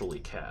to actually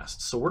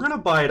cast. So we're going to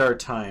bide our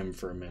time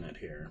for a minute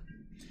here.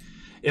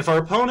 If our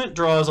opponent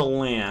draws a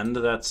land,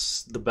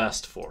 that's the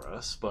best for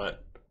us,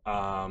 but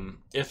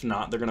if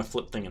not, they're going to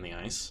flip Thing in the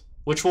Ice,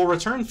 which will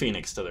return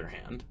Phoenix to their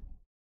hand.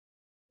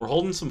 We're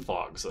holding some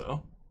Fogs,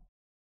 though.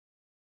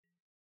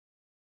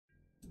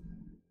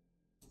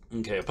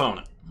 Okay,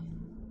 opponent.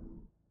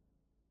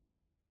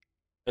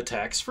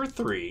 Attacks for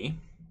 3.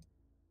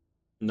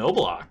 No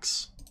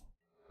blocks.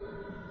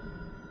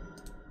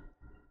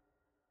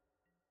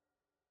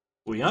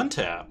 We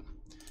untap.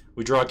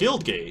 We draw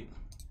Guildgate.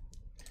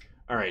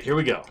 Alright, here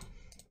we go.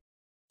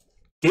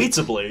 Gates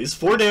Ablaze,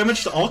 4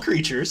 damage to all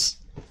creatures.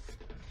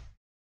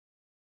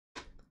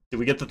 Did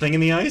we get the Thing in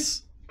the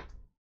Ice?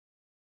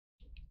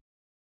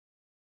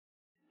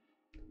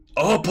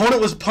 Oh! Oh,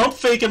 opponent was pump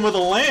faking with a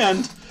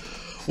land.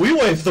 We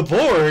wiped the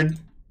board.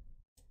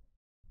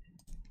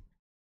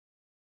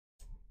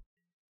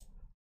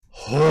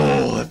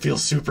 Oh, that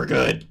feels super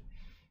good.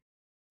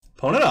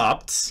 Opponent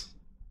opts.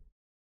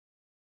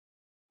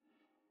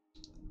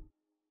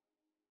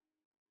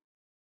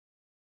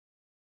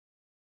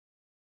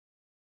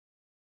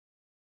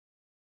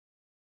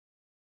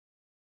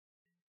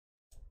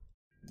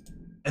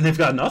 And they've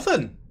got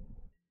nothing.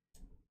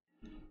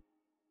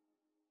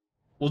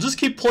 We'll just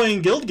keep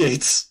playing Guild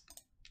Gates.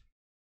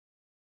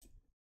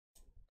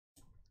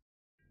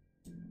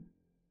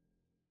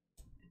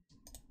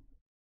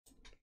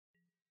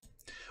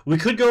 We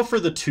could go for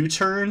the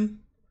 2-turn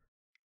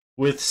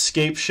with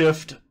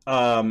Scapeshift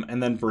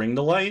and then Bring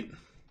to Light.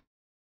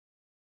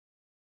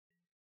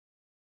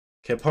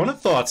 Okay,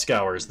 opponent Thought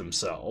Scours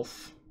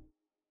themselves.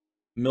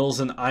 Mills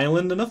an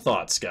island and a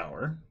Thought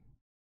Scour.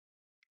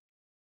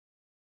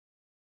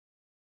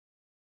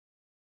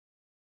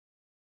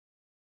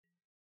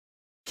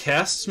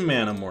 Casts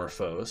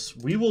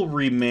Manamorphose. We will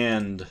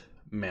remand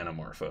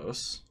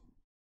Manamorphose.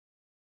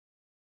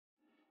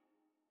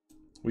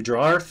 We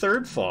draw our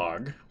 3rd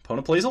Fog.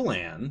 Opponent plays a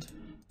land.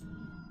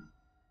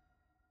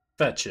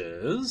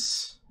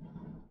 Fetches.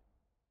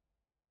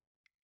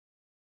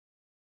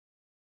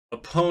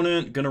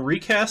 Opponent gonna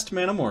recast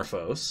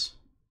Manamorphose.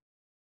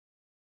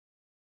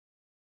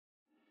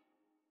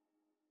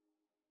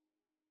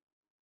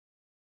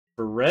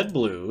 For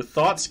red-blue,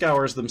 Thought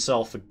Scours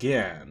themselves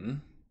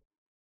again.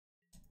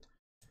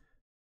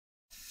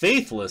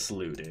 Faithless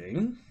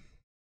Looting.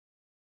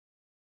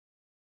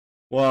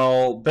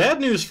 Well,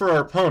 bad news for our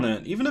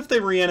opponent. Even if they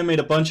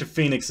reanimate a bunch of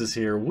Phoenixes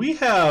here, we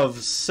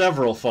have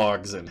several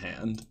Fogs in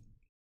hand.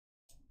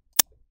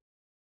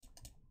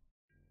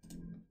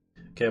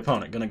 Okay,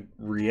 opponent gonna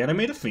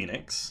reanimate a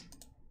Phoenix.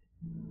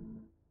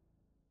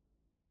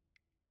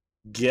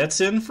 Gets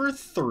in for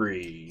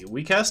 3.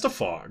 We cast a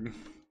Fog.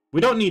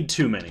 We don't need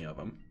too many of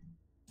them.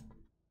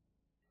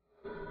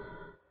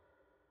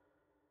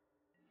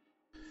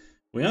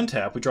 We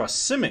untap, we draw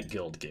Simic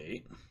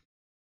Guildgate.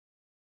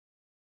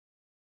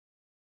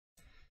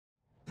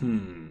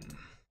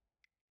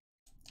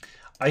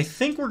 I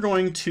think we're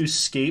going to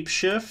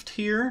Scapeshift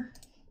here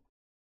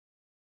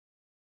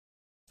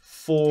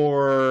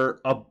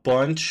for a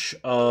bunch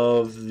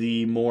of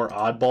the more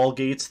oddball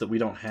gates that we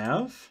don't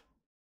have.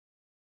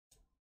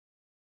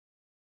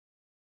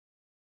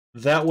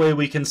 That way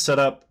we can set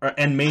up,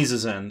 and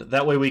Maze's End,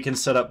 that way we can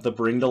set up the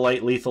Bring to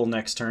Light lethal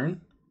next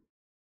turn.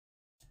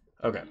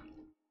 Okay.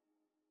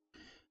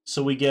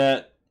 So we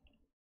get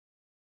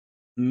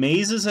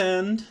Maze's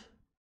End,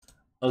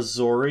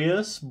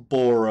 Azorius,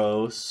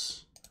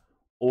 Boros,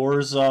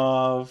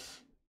 Orzhov,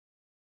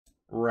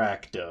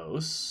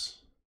 Rakdos,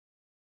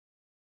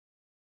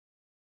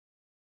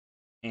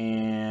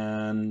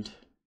 and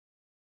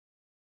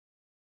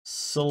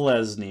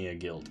Selesnya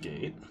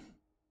Guildgate.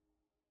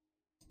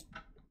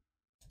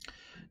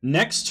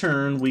 Next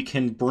turn, we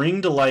can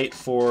Bring to Light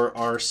for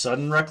our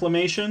Sudden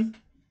Reclamation.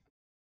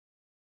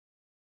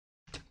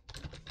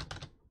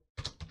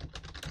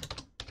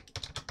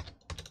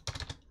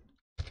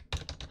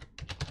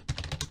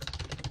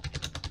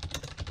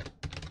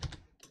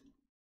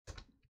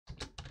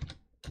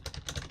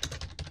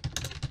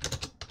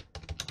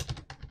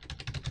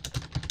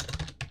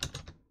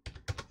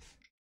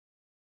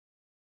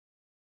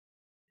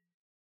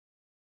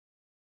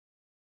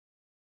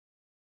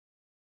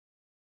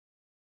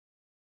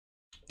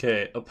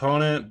 Okay,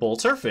 opponent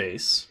bolts our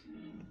face.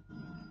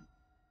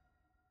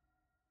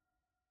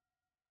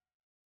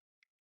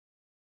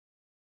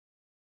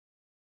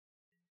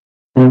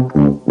 Blood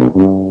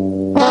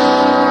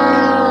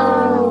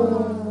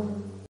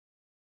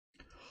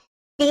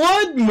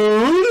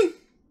Moon?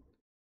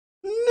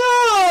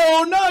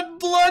 No,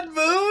 not Blood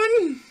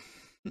Moon!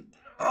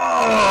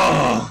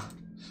 Oh,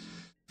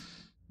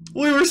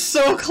 we were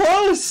so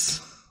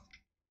close!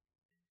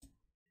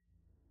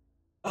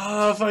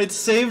 Oh, if I'd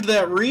saved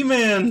that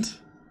remand.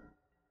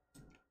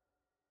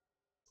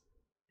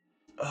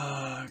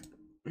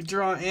 We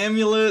draw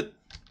Amulet.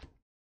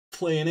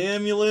 Play an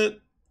Amulet.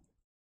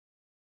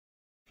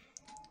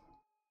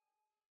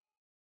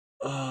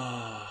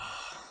 I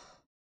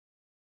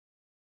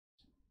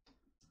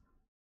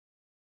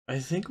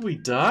think we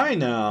die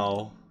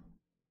now.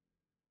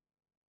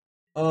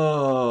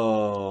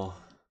 Oh.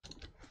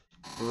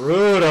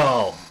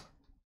 Brutal.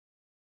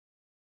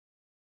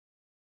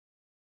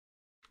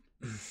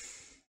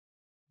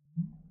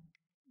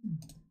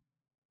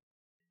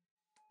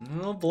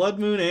 Well, Blood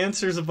Moon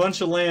answers a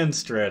bunch of land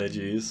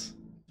strategies.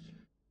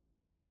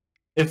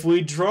 If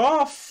we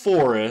draw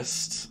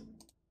Forest,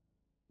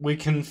 we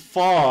can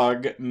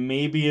Fog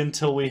maybe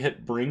until we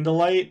hit Bring to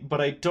Light,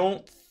 but I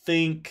don't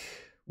think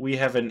we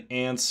have an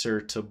answer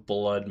to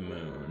Blood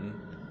Moon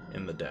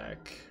in the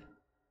deck.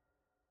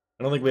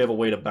 I don't think we have a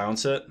way to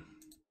bounce it.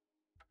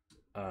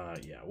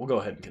 Yeah, we'll go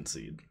ahead and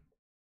concede.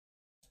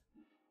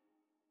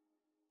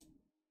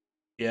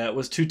 Yeah, it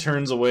was 2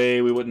 turns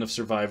away. We wouldn't have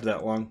survived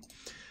that long.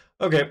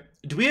 Okay,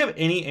 do we have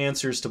any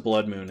answers to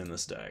Blood Moon in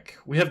this deck?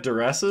 We have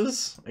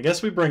Duresses. I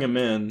guess we bring them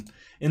in.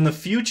 In the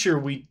future,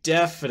 we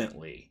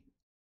definitely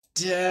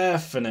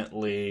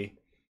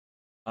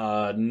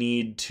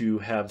need to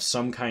have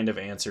some kind of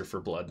answer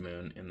for Blood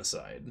Moon in the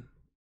side.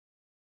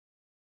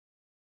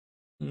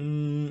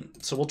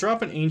 So we'll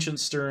drop an Ancient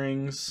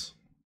Stirrings.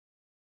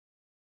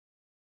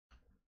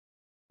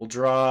 We'll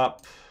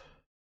drop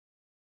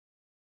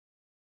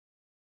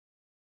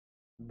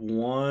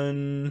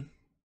one.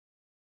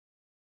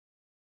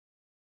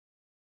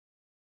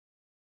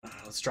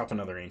 Let's drop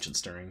another Ancient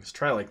Stirrings.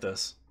 Try like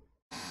this.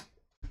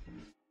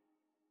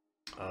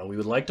 We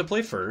would like to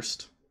play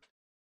first.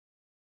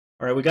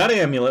 Alright, we got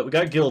Amulet, we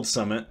got Guild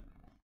Summit.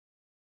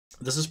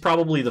 This is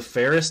probably the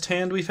fairest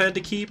hand we've had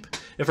to keep.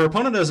 If our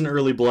opponent has an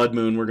early Blood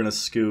Moon, we're going to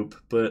scoop.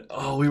 But,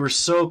 oh, we were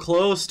so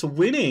close to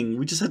winning.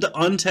 We just had to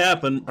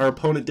untap, and our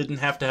opponent didn't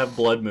have to have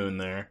Blood Moon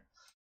there.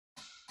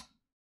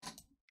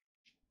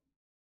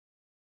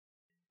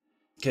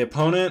 Okay,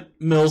 opponent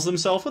mills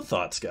themselves with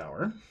Thought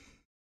Scour,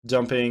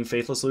 dumping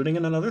Faithless Looting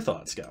and another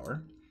Thought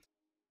Scour.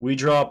 We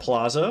draw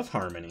Plaza of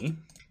Harmony.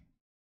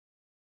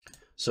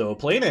 So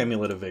play an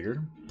Amulet of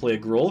Vigor, play a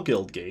Groll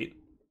Guildgate,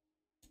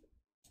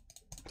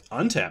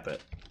 untap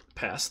it,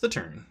 pass the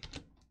turn.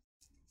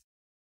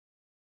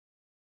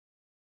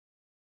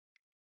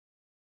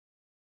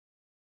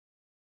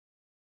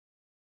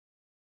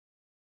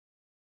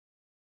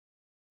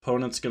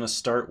 Opponent's going to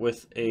start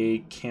with a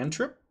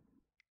cantrip.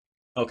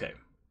 Okay.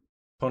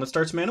 Opponent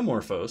starts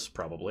Manamorphose,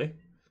 probably.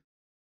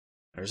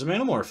 There's a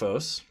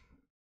Manamorphose.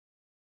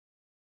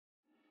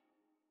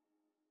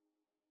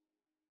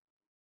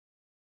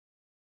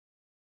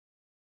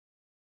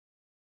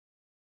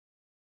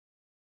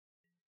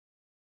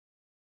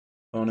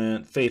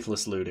 Opponent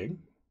Faithless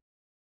Looting.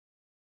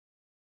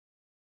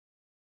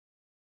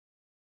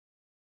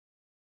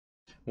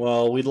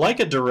 Well, we'd like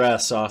a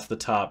Duress off the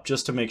top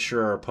just to make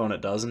sure our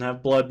opponent doesn't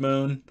have Blood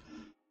Moon.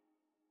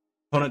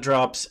 Opponent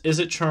drops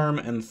Izzet Charm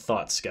and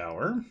Thought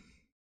Scour.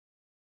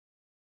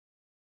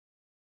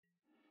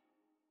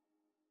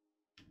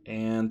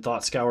 And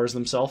Thought Scours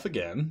themselves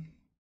again.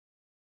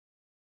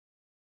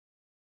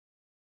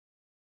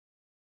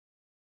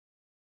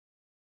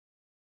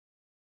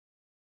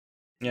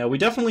 Yeah, we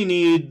definitely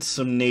need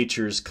some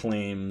Nature's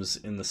Claims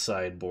in the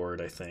sideboard,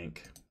 I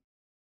think.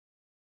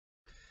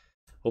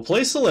 We'll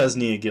play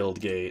Selesnya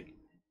Guildgate,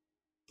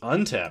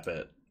 untap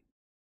it,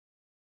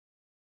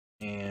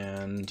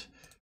 and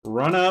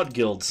run out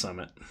Guild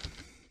Summit.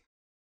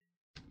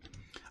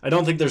 I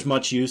don't think there's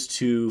much use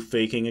to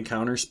faking a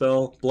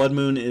counterspell. Blood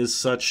Moon is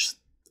such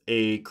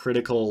a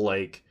critical,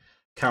 like,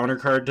 counter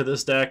card to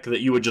this deck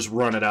that you would just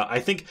run it out. I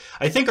think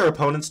our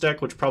opponent's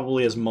deck, which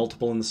probably has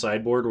multiple in the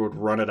sideboard, would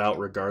run it out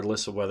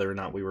regardless of whether or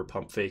not we were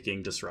pump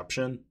faking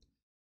Disruption.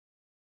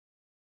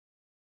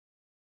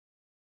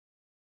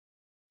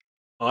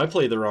 Oh, I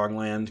played the wrong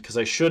land because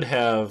I should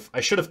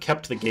have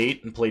kept the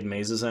gate and played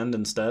Maze's End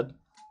instead.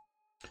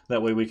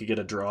 That way we could get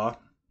a draw.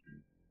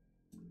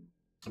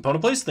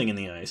 Opponent plays Thing in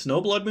the Ice. No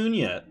Blood Moon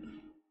yet.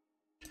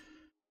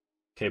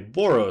 Okay,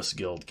 Boros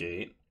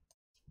Guildgate.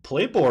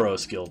 Play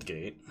Boros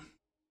Guildgate.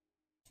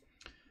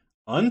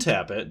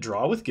 Untap it.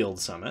 Draw with Guild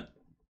Summit.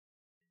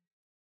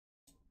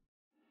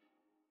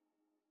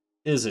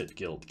 Izzet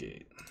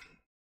Guildgate.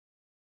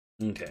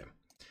 Okay.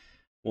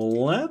 Well,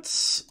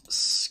 let's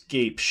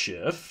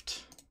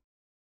Scapeshift.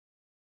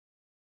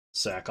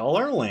 Sack all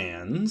our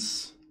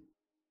lands.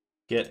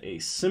 Get a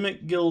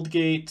Simic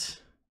Guildgate.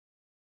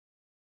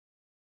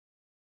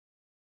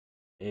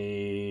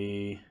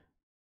 A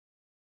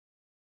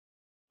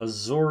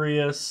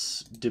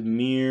Azorius,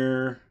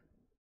 Dimir,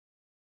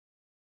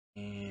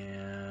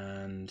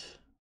 and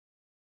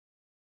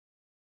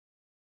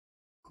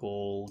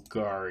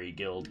Golgari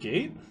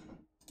Guildgate.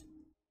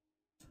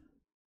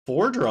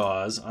 4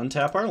 draws,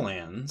 untap our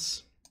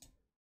lands.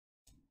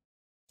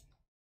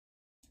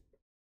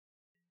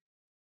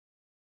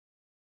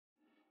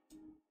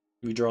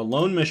 We draw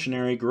Lone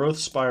Missionary, Growth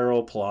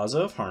Spiral, Plaza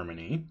of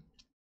Harmony.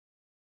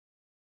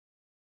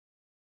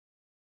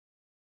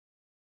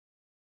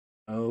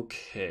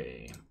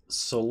 Okay,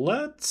 so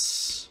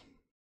let's...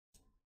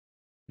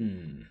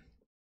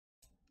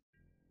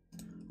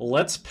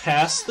 Let's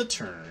pass the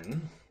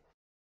turn.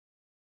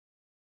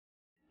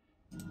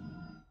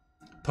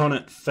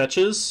 Opponent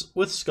fetches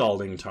with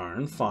Scalding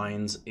Tarn,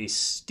 finds a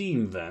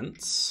Steam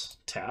Vents,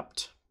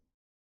 tapped.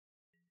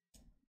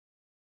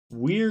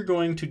 We're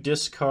going to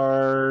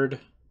discard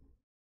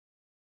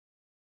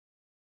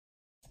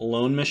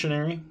Lone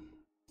Missionary.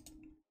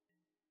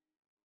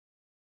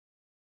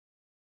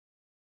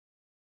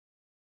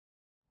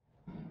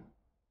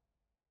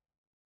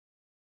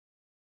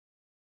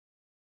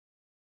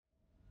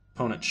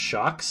 Opponent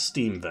shocks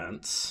Steam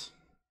Vents.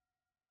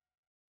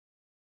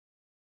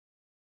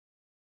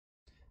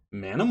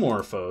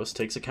 Manamorphose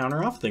takes a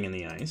counter off Thing in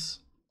the Ice.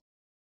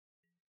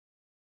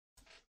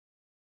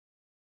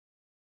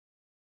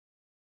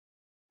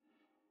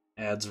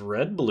 Adds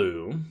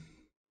red-blue.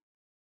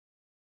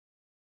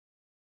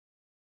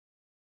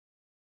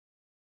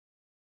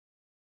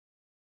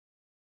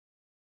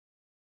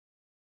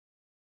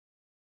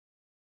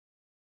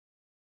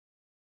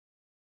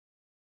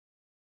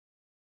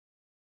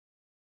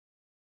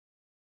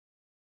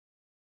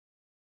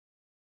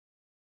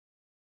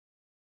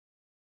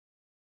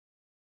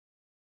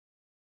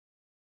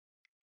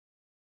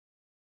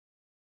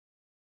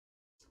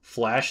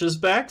 Flash is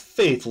back.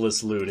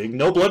 Faithless looting.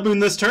 No Blood Moon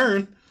this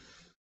turn.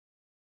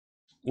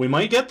 We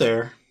might get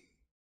there.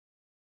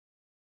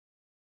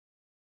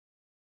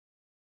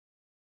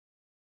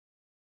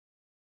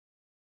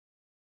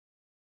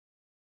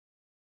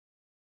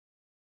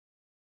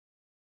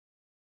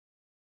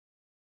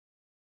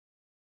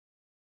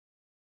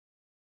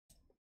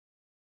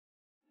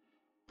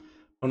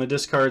 Opponent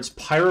discards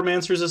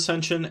Pyromancer's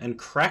Ascension and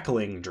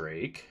Crackling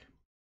Drake.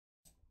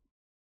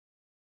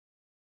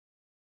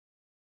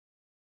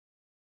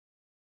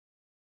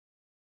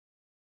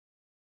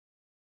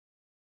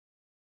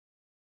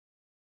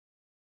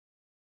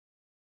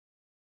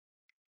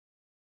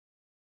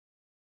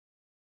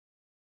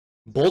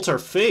 Bolt our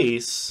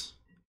face.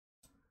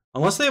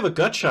 Unless they have a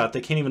gut shot, they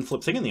can't even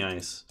flip Thing in the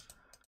Ice.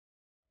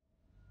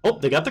 Oh,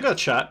 they got the gut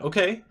shot.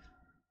 Okay.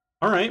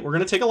 Alright, we're going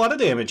to take a lot of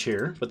damage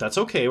here, but that's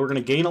okay. We're going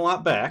to gain a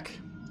lot back.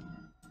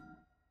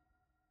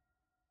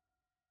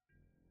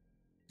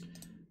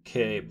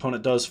 Okay,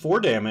 opponent does 4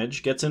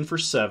 damage, gets in for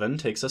 7,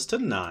 takes us to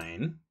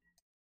 9.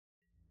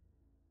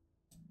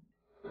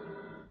 Okay,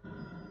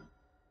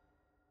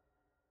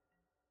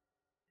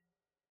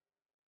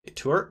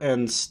 to our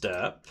end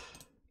step,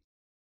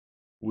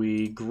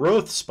 we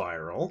Growth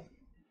Spiral.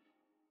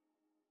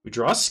 We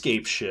draw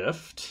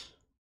Scapeshift.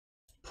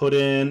 Put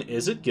in,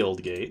 is it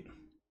Guildgate?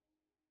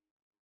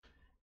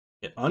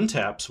 It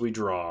untaps, we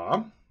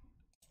draw.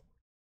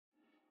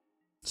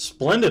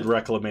 Splendid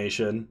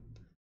Reclamation.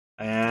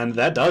 And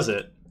that does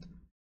it.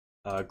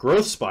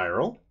 Growth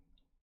Spiral.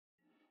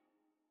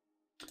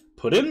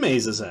 Put in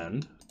Maze's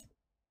End.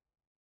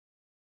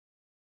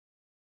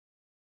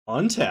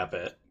 Untap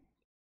it.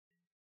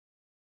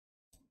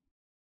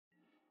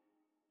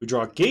 We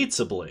draw Gates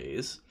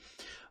Ablaze.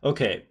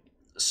 Okay,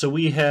 so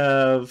we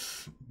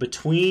have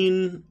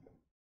between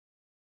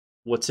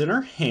what's in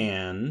our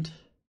hand,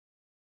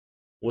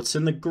 what's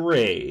in the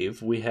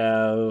grave,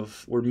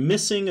 we're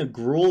missing a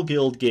Gruul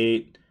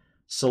Guildgate,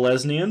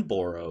 Selesnya, and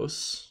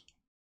Boros.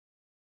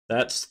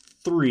 That's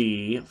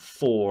 3,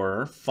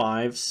 4,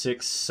 5,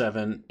 6,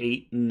 7,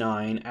 8,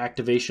 9.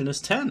 Activation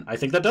is 10. I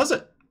think that does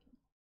it.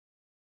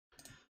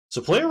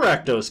 So play a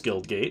Rakdos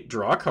Guildgate,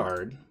 draw a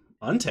card,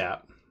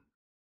 untap.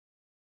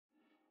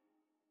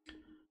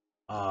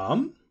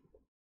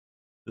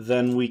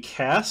 Then we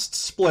cast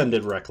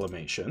Splendid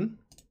Reclamation.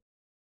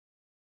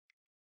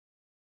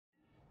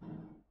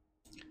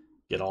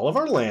 Get all of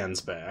our lands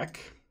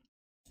back.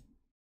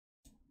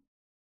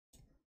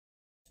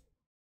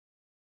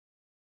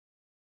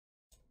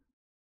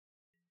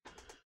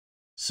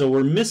 So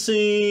we're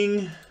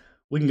missing...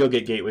 We can go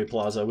get Gateway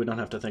Plaza. We don't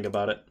have to think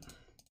about it.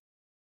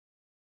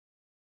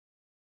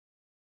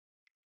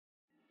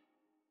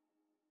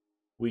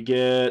 We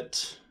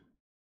get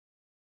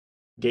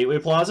Gateway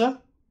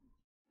Plaza.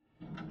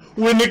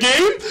 Win the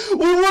game?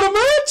 We won a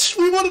match!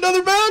 We won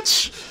another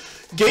match!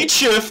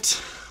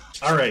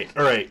 GateShift. Alright,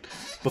 alright.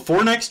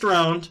 Before next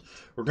round,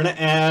 we're going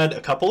to add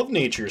a couple of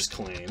Nature's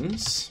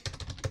Claims.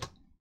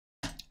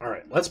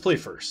 Alright, let's play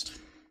first.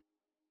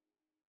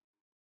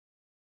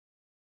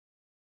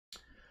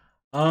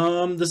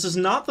 This is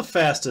not the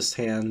fastest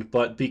hand,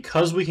 but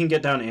because we can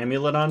get down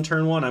Amulet on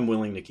turn 1, I'm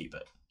willing to keep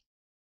it.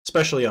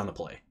 Especially on the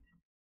play.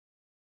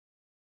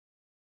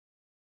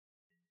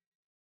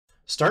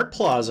 Start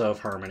Plaza of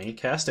Harmony,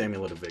 cast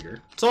Amulet of Vigor.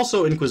 It's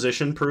also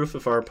Inquisition proof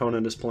if our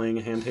opponent is playing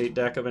a hand-hate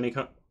deck of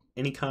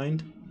any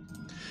kind.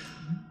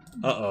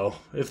 Uh-oh.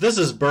 If this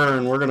is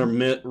Burn, we're going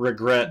to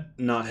regret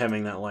not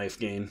having that life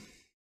gain.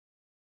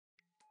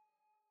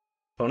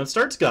 Opponent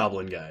starts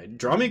Goblin Guide.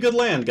 Draw me a good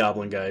land,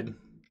 Goblin Guide.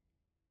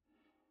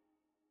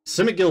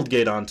 Simic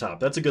Guildgate on top.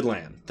 That's a good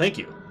land. Thank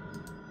you.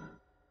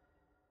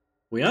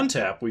 We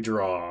untap. We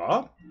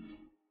draw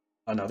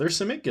another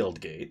Simic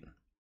Guildgate.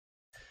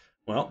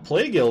 Well,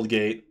 play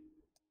Guildgate.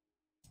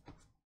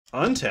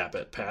 Untap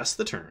it. Pass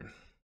the turn.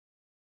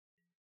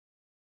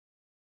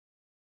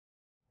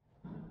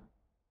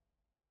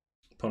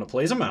 Opponent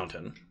plays a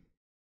Mountain.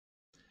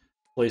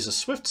 Plays a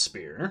Swift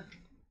Spear.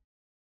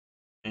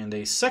 And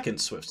a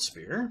second Swift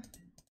Spear.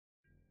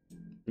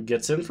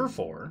 Gets in for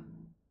 4.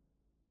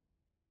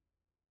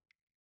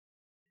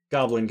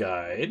 Goblin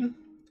Guide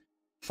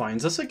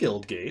finds us a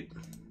Guildgate.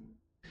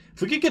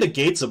 If we could get a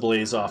Gates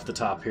Ablaze off the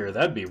top here,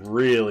 that'd be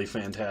really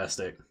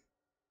fantastic.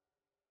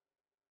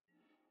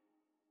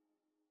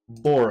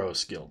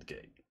 Boros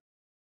Guildgate.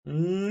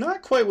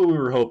 Not quite what we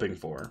were hoping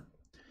for.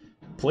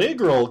 Play a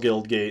Gruul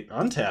Guildgate,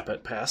 untap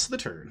it, pass the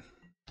turn.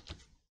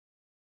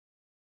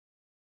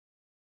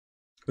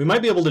 We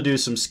might be able to do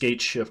some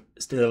Scapeshift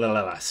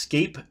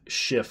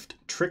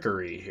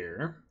trickery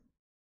here.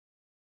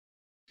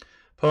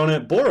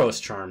 Opponent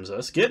Boros charms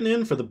us, getting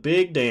in for the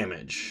big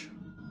damage.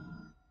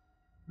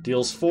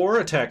 Deals 4,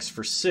 attacks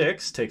for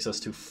 6, takes us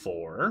to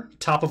 4.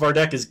 Top of our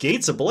deck is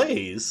Gates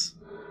Ablaze.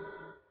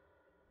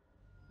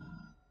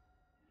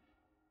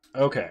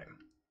 Okay.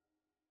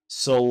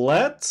 So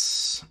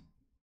let's...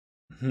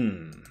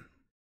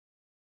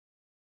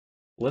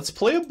 Let's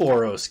play a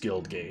Boros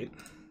Guildgate.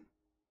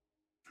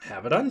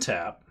 Have it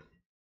untap.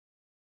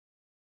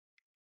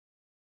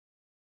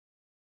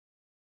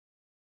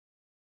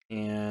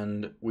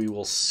 And we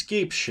will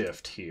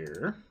Scapeshift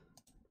here.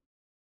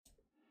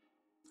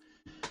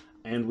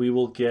 And we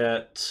will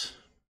get,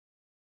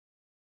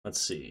 let's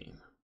see,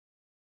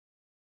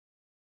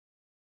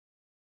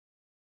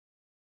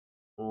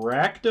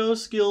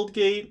 Rakdos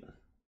Guildgate,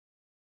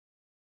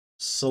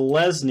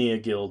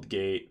 Selesnya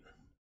Guildgate,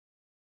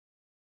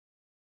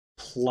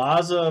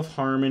 Plaza of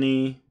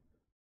Harmony,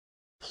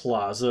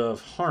 Plaza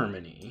of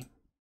Harmony.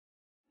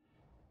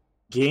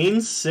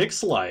 Gain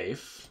 6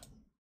 life.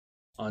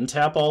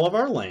 Untap all of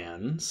our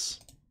lands.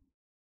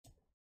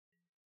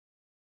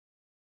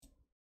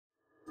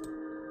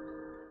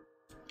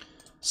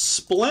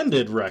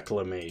 Splendid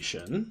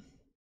Reclamation.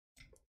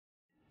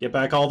 Get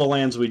back all the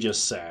lands we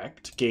just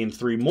sacked. Gain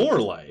 3 more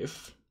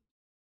life.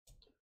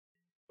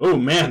 Oh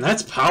man,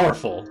 that's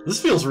powerful.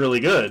 This feels really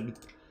good.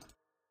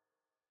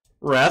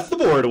 Wrath the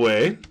board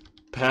away.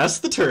 Pass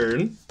the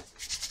turn.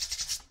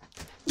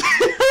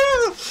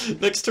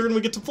 Next turn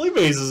we get to play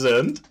Maze's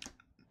End.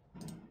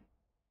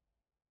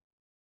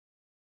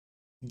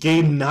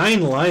 Gain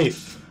 9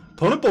 life.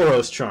 Opponent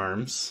Boros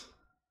Charms.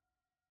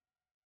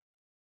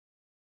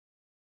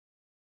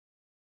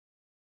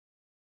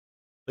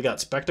 They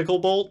got Spectacle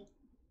Bolt.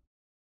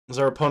 Is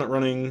our opponent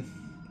running?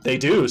 They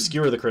do.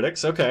 Skewer the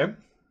Critics. Okay.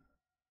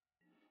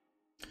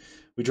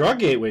 We draw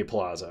Gateway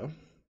Plaza.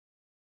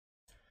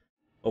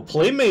 We'll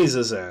play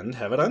Maze's End.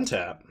 Have it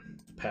untap.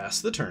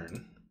 Pass the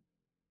turn.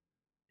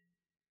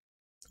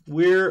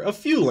 We're a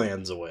few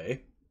lands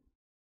away.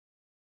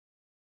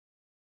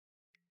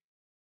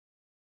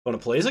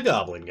 Opponent plays a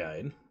Goblin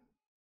Guide.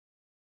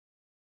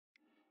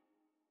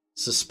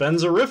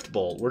 Suspends a Rift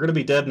Bolt. We're going to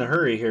be dead in a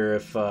hurry here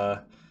if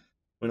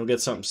we don't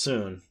get something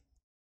soon.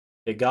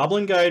 A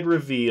Goblin Guide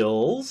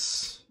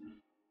reveals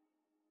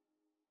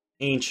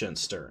Ancient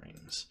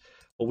Stirrings.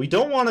 Well, we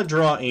don't want to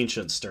draw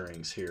Ancient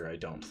Stirrings here, I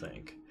don't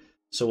think.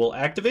 So we'll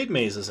activate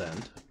Maze's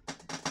End.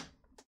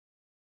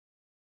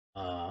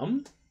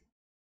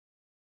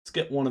 Let's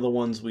get one of the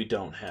ones we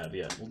don't have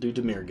yet. We'll do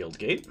Dimir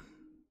Guildgate.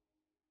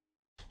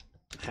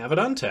 Have it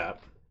untap.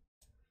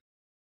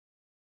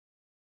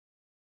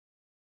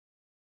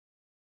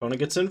 Opponent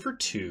gets in for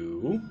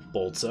 2.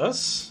 Bolts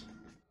us.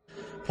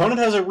 Opponent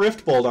has a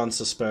Rift Bolt on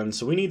suspend,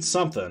 so we need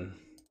something.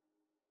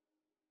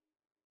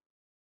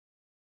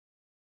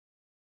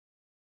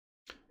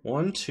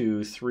 1,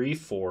 2, 3,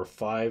 4,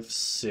 5,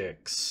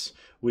 6.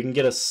 We can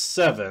get a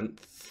 7th,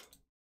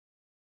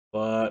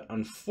 but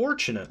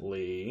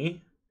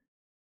unfortunately,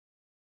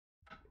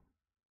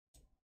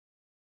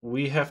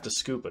 we have to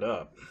scoop it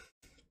up.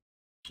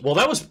 Well,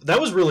 that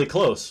was really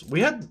close.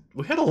 We had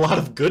a lot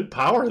of good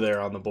power there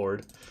on the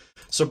board.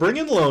 So bring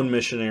in Lone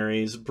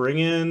Missionaries. Bring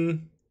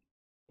in,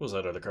 what was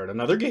that other card?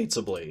 Another Gates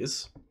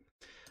Ablaze.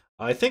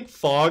 I think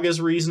Fog is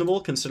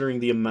reasonable considering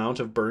the amount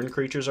of burn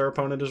creatures our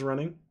opponent is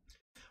running.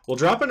 We'll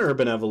drop an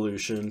Urban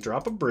Evolution.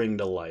 Drop a Bring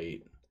to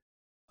Light.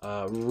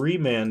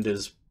 Remand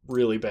is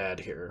really bad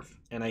here,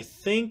 and I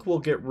think we'll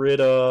get rid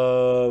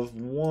of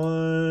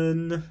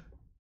one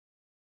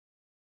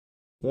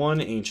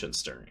Ancient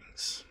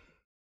Stirrings.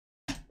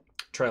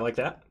 Try it like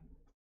that.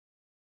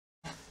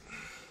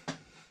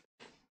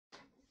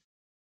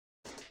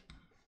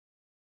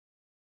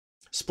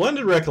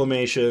 Splendid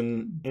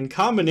Reclamation, in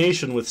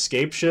combination with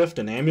Scapeshift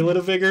and Amulet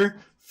of Vigor,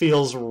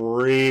 feels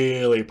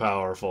really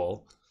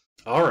powerful.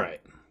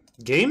 Alright,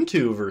 Game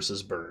 2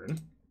 versus Burn.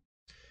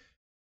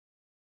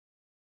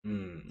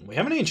 We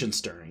have an Ancient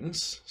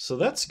Stirrings, so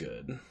that's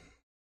good.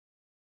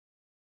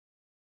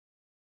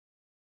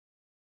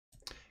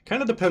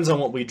 Kind of depends on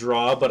what we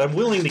draw, but I'm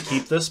willing to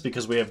keep this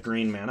because we have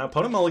green mana.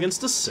 Opponent mulligans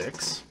to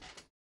 6.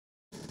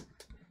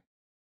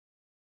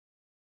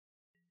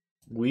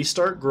 We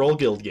start Gruul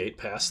Guildgate,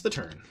 pass the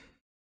turn.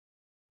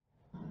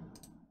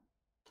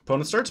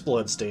 Opponent starts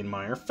Bloodstained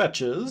Mire,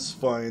 fetches,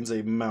 finds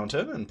a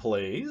mountain, and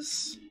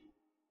plays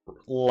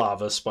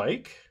Lava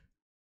Spike.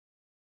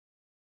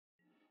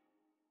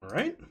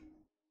 Alright.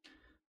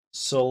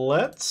 So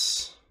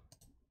let's...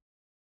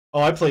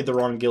 Oh, I played the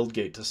wrong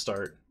Guildgate to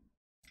start.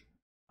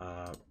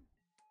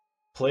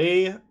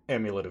 Play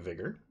Amulet of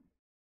Vigor.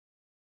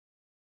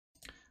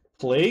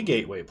 Play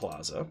Gateway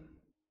Plaza.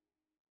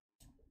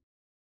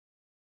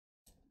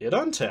 It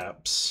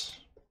untaps.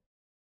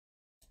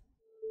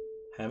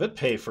 Have it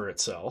pay for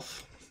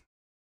itself.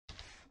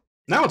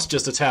 Now it's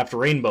just a tapped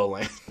Rainbow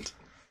land.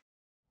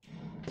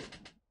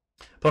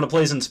 Opponent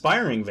plays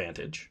Inspiring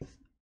Vantage.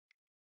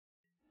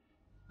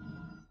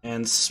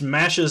 And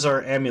smashes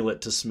our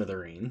Amulet to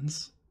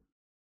smithereens.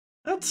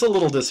 That's a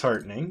little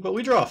disheartening, but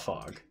we draw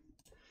Fog.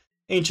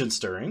 Ancient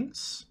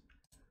Stirrings.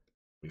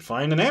 We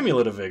find an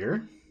Amulet of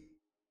Vigor.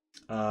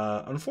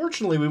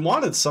 Unfortunately, we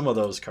wanted some of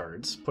those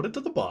cards. Put it to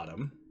the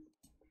bottom.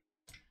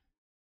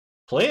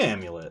 Play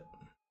Amulet.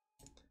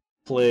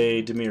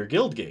 Play Dimir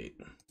Guildgate.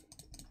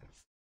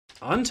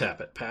 Untap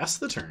it. Pass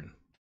the turn.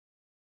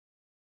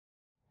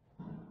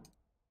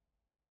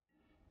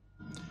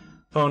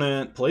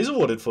 Opponent plays a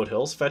Wooded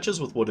Foothills, fetches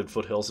with Wooded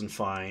Foothills, and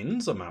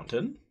finds a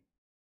mountain.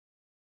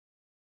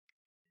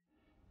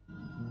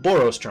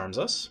 Boros Charms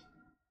us.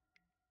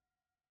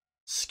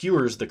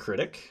 Skewers the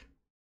Critic.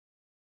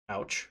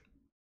 Ouch.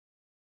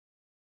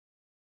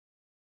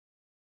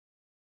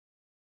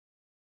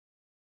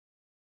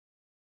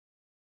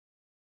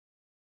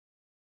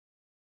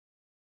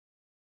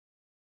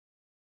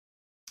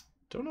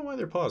 Don't know why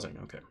they're pausing.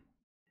 Okay.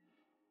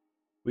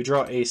 We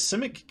draw a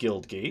Simic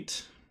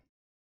Guildgate.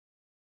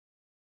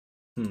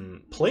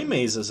 Play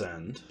Maze's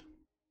End.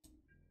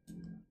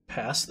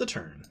 Pass the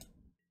turn.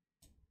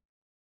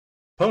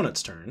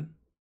 Opponent's turn.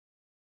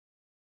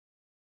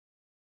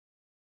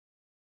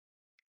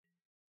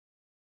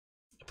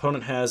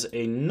 Opponent has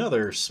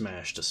another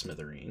Smash to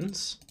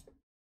Smithereens.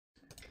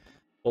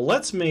 Well,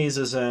 let's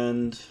Maze's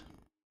End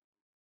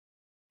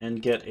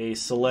and get a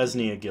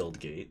Selesnya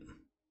Guildgate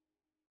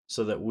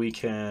so that we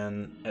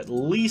can at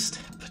least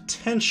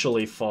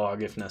potentially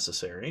fog if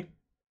necessary.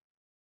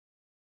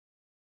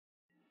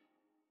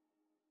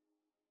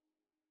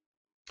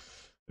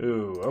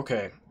 Ooh,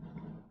 okay.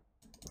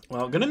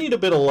 Well, gonna need a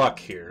bit of luck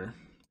here.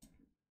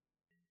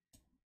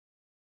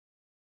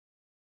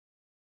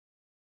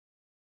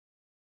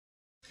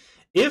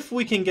 If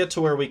we can get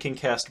to where we can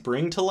cast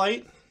Bring to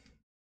Light,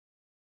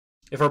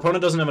 if our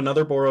opponent doesn't have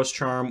another Boros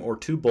Charm or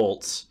 2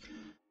 bolts,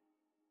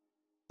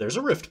 there's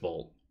a Rift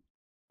Bolt.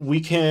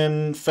 We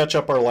can fetch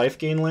up our life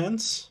gain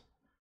lands,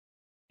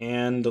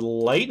 and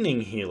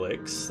Lightning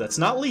Helix, that's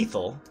not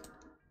lethal.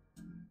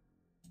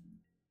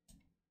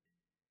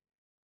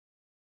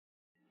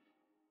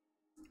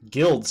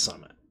 Guild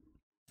Summit.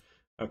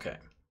 Okay.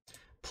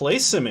 Play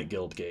Simic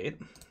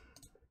Guildgate.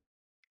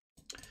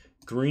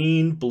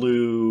 Green,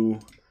 blue,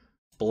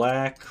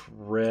 black,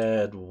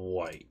 red,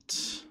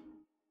 white.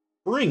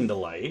 Bring to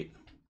Light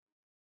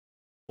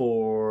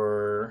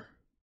for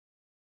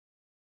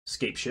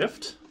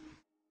Scapeshift.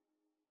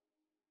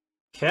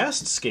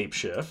 Cast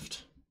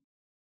Scapeshift.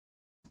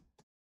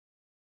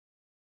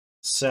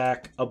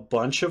 Sack a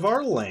bunch of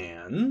our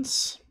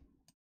lands.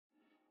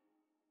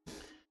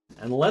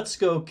 And let's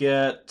go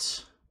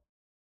get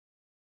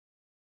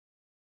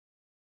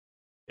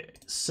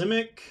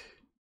Simic.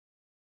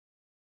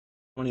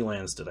 How many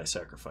lands did I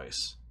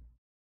sacrifice?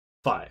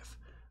 5.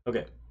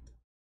 Okay.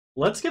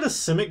 Let's get a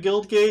Simic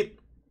Guildgate,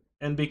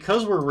 and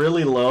because we're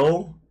really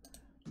low,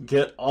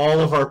 get all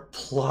of our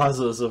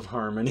Plazas of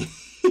Harmony.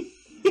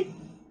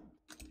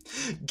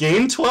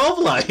 Gain 12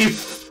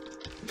 life.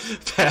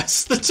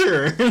 Pass the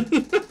turn.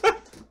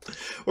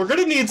 We're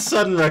gonna need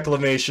Sudden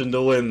Reclamation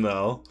to win,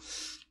 though.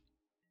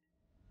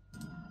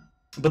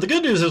 But the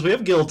good news is we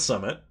have Guild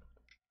Summit.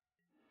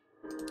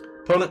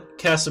 Opponent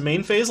casts a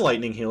main phase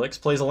Lightning Helix,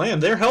 plays a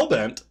land. They're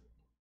Hellbent.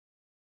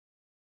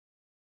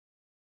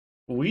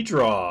 We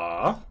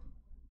draw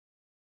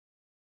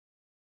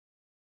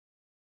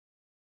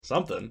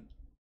something.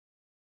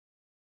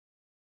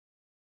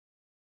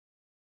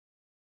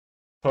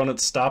 Opponent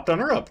stopped on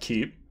her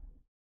upkeep.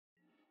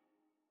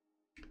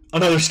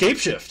 Another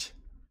Scapeshift.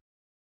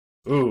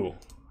 Ooh,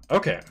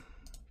 okay.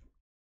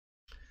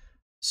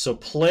 So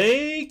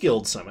play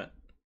Guild Summit.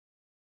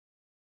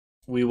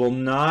 We will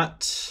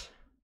not...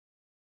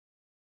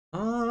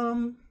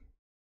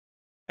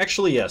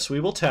 Actually, yes, we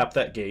will tap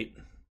that gate.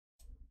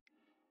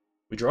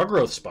 We draw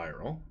Growth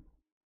Spiral.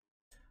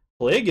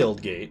 Play a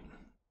Guildgate.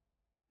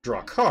 Draw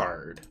a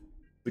card.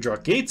 We draw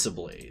Gates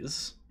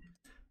Ablaze.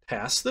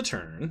 Pass the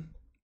turn.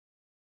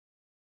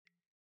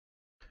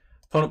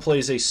 Opponent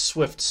plays a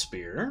Swift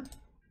Spear.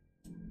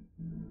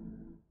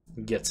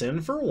 Gets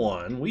in for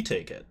 1. We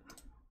take it.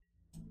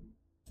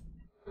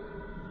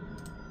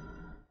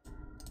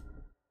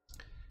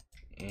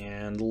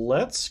 And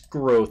let's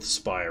Growth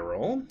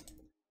Spiral.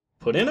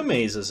 Put in a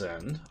Maze's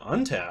End.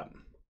 Untap.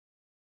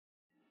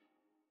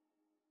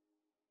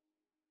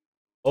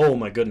 Oh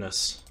my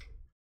goodness.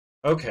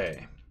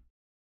 Okay.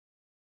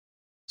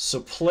 So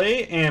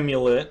play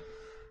Amulet.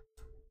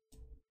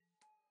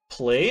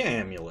 Play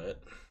Amulet.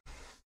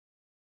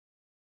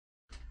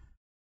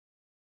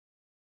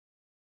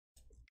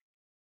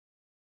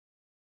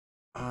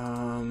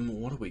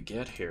 What do we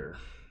get here?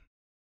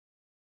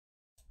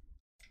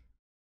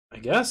 I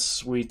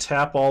guess we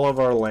tap all of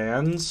our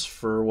lands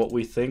for what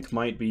we think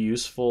might be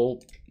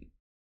useful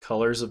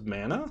colors of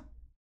mana.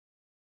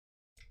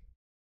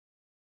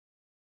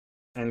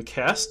 And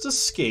cast a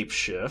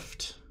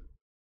Scapeshift.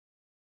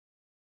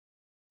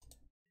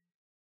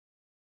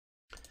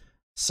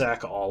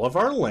 Sack all of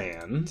our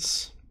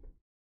lands.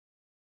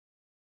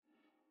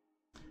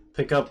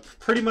 Pick up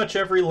pretty much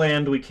every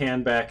land we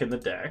can back in the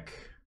deck.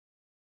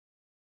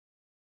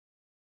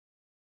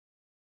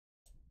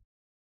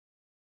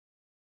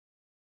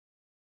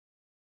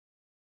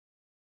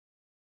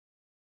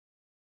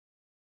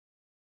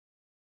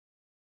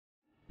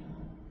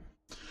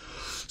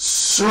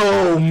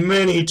 So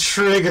many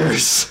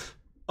triggers!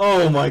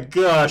 Oh my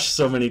gosh,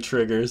 so many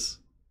triggers.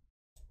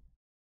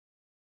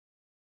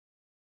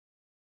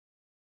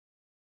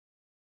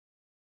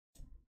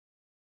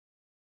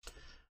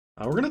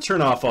 We're going to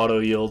turn off auto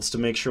yields to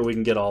make sure we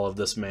can get all of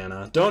this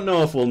mana. Don't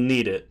know if we'll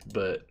need it,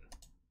 but...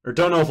 Or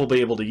don't know if we'll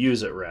be able to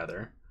use it,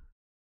 rather.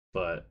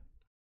 But...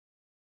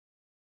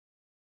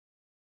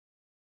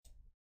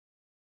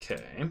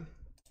 Okay.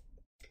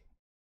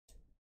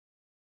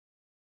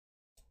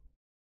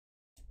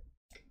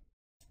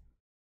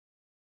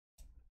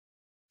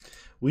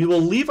 We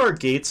will leave our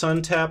gates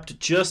untapped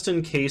just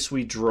in case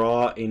we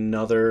draw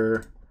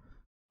another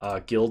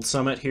guild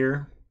summit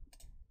here.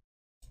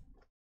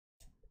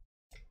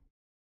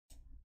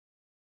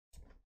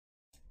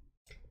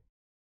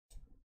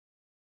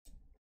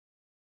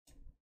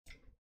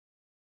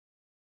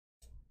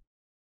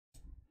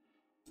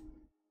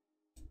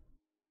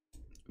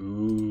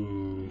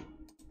 Ooh.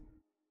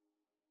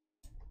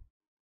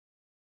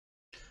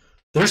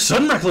 There's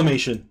Sun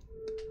Reclamation!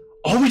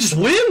 Oh, we just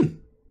win!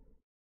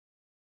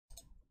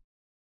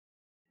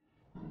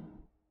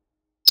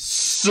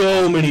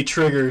 So many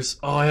triggers.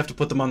 Oh, I have to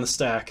put them on the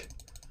stack.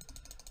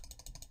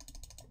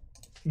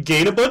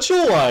 Gain a bunch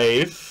of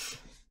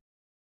life.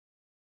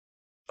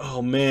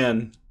 Oh,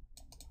 man.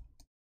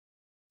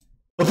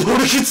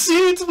 Opponent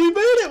concedes! We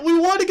made it! We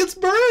won against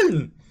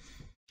Burn!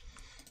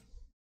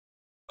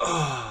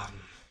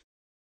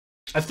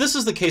 If this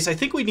is the case, I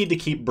think we need to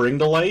keep Bring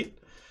to Light.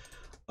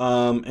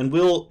 And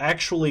we'll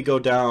actually go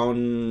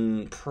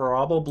down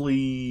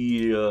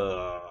probably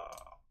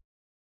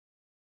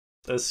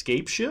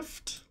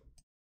Scapeshift?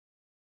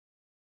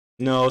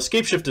 No,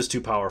 Scapeshift is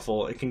too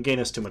powerful. It can gain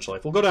us too much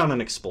life. We'll go down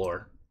and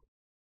explore.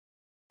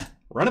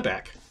 Run it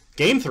back.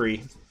 Game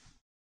 3.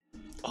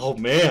 Oh,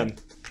 man.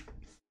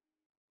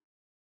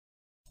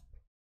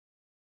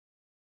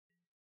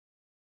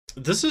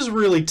 This is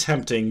really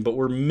tempting, but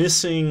we're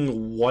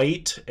missing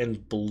white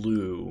and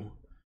blue,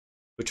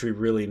 which we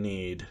really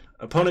need.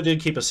 Opponent did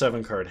keep a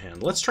 7-card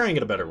hand. Let's try and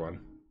get a better one.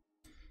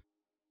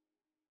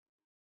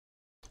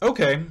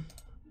 Okay.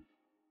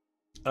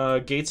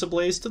 Gates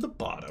Ablaze to the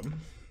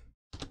bottom.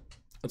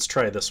 Let's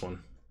try this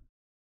one.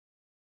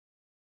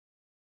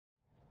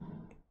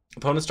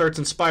 Opponent starts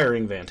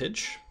Inspiring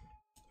Vantage.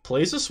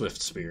 Plays a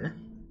Swift Spear.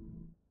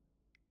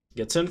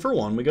 Gets in for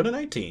 1. We go to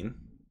 19.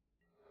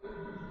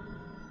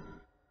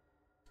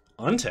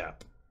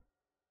 Untap.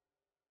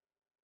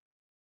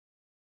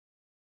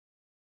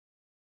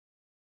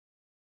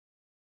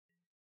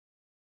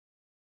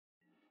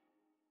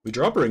 We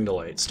draw Bring to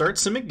Light. Start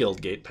Simic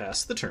Guildgate.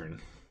 Pass the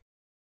turn.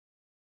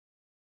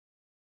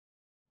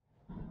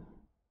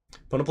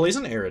 Opponent plays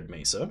an Arid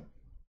Mesa.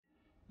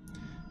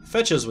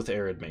 Fetches with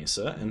Arid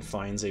Mesa and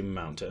finds a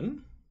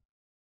mountain.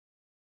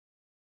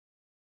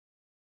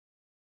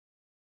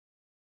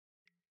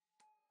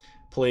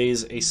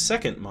 Plays a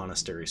second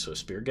Monastery Swift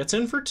Spear. Gets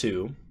in for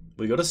 2.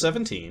 We go to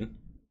 17.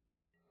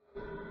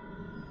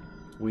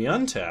 We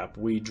untap.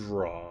 We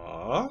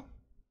draw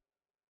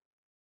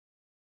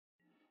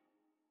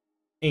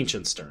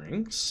Ancient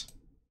Stirrings.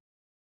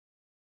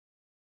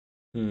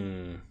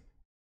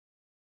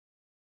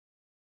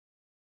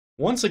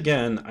 Once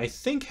again, I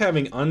think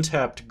having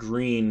untapped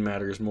green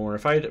matters more.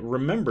 If I'd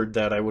remembered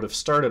that, I would have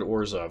started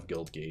Orzhov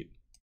Guildgate.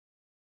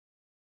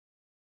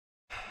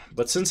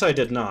 But since I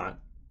did not,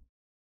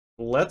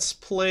 let's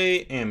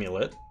play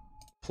Amulet,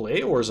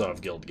 play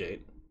Orzhov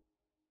Guildgate,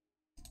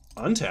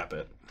 untap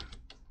it,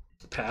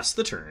 pass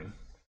the turn.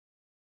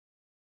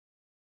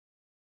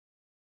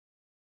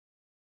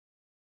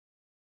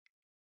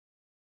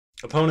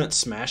 Opponent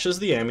smashes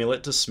the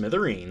Amulet to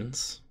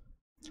smithereens.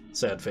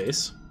 Sad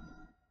face.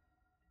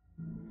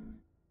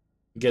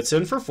 Gets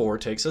in for 4,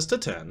 takes us to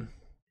 10.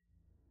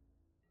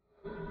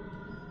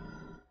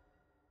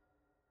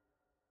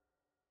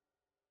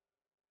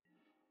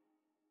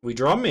 We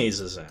draw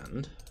Maze's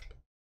End.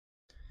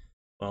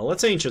 Well,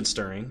 let's Ancient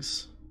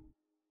Stirrings.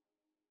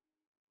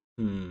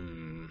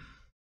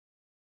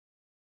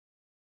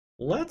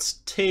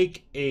 Let's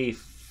take a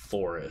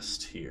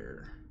Forest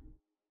here.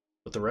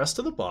 With the rest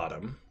of the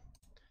bottom.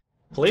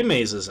 Play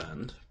Maze's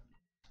End.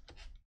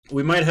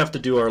 We might have to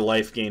do our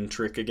life gain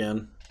trick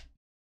again.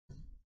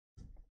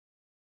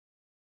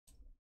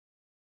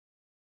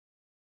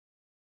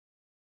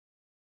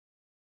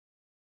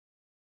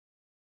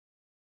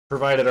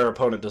 Provided our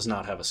opponent does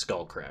not have a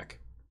Skull Crack.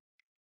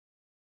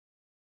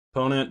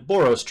 Opponent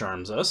Boros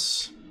Charms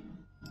us.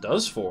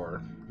 Does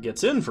 4.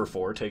 Gets in for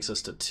 4. Takes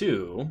us to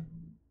 2.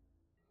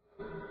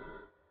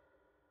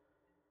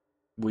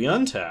 We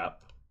untap.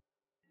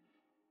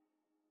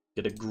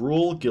 Get a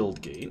Gruul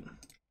Guildgate.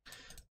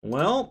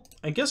 Well,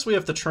 I guess we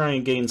have to try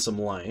and gain some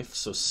life.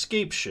 So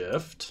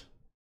Scapeshift.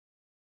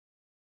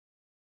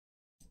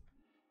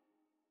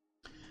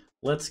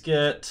 Let's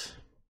get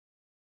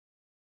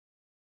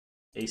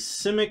a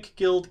Simic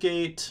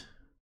Guildgate,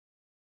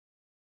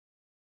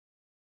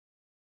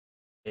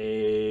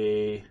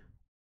 a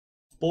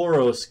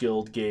Boros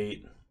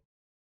Guildgate,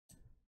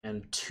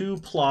 and 2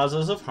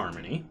 Plazas of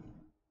Harmony.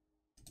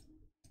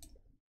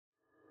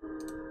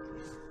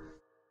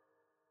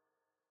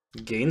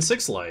 Gain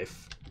 6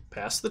 life,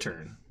 pass the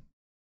turn.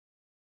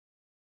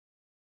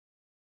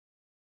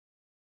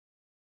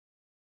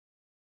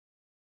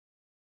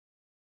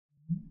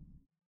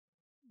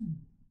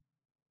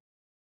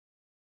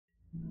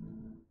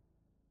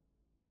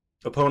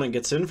 Opponent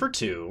gets in for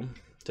 2,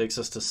 takes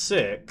us to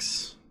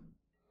 6.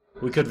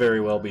 We could very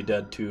well be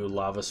dead to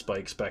Lava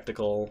Spike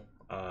Spectacle,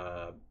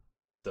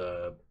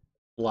 the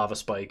Lava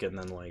Spike, and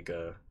then like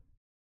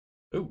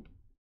ooh,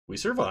 we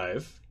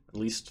survive, at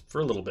least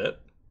for a little bit.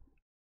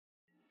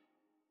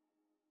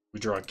 We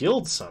draw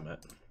Guild Summit.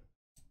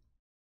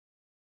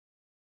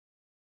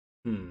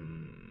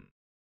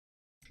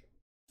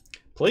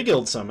 Play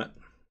Guild Summit.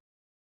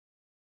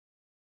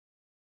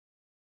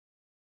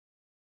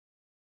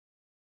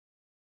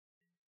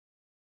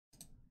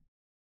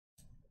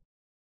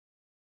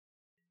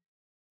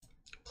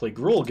 Play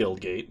Gruul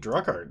Guildgate, draw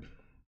a card.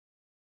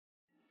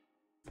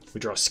 We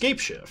draw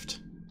Scapeshift.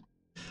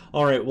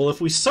 Alright, well if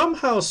we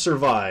somehow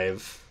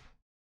survive,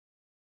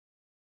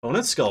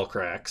 opponent's Skull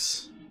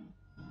Cracks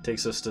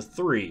takes us to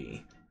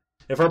 3.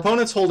 If our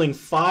opponent's holding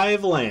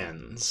 5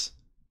 lands,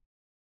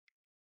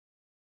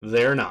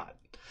 they're not.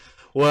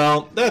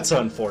 Well, that's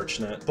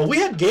unfortunate. But we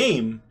had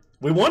game.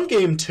 We won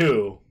game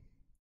 2.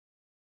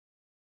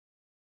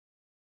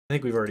 I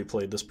think we've already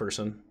played this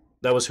person.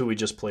 That was who we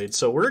just played.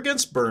 So we're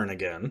against Burn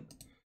again.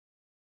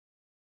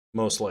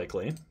 Most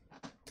likely.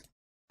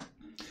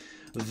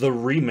 The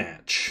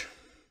rematch.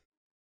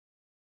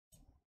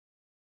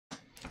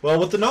 Well,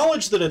 with the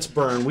knowledge that it's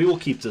Burn, we will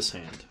keep this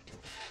hand.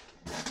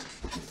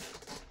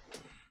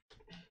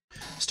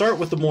 Start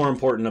with the more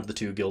important of the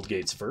 2 guild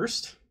gates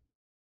first.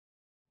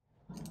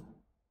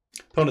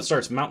 Opponent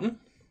starts Mountain.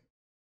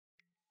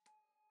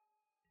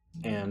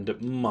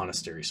 And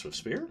Monastery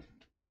Swiftspear.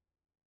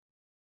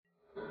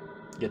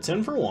 Gets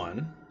in for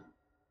 1.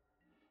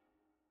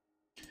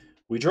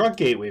 We draw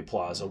Gateway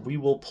Plaza. We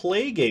will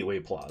play Gateway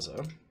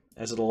Plaza,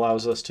 as it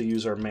allows us to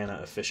use our mana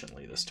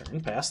efficiently this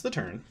turn. Pass the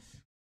turn.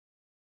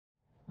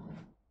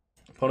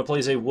 Opponent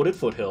plays a Wooded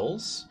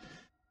Foothills.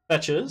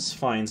 Fetches,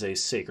 finds a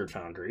Sacred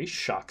Foundry,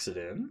 shocks it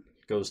in,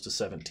 goes to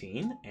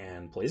 17,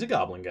 and plays a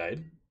Goblin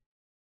Guide.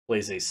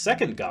 Plays a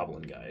second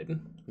Goblin Guide,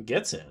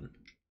 gets in.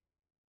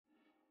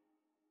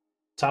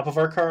 Top of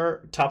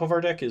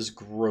our deck is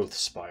Growth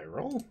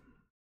Spiral.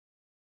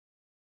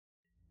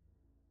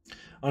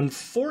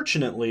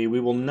 Unfortunately, we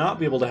will not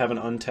be able to have an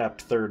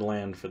untapped third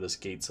land for this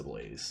Gates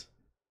Ablaze.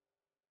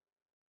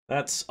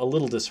 That's a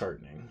little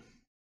disheartening.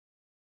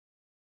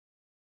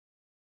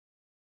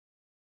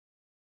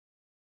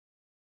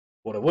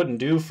 What I wouldn't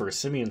do for a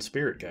Simian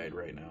Spirit Guide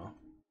right now.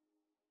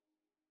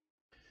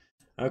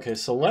 Okay,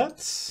 so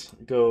let's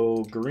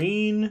go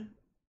green,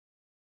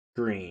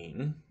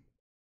 green.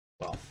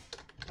 Well,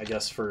 I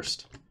guess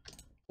first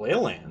play a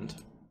land.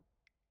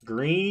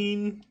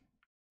 Green,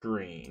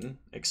 green,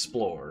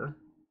 explore.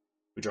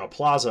 We draw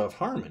Plaza of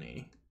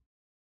Harmony.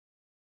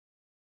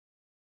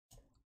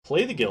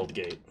 Play the Guild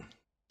Gate.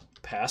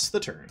 Pass the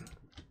turn.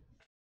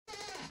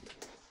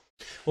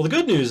 Well, the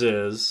good news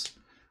is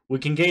we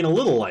can gain a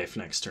little life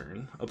next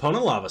turn.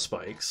 Opponent Lava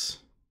Spikes.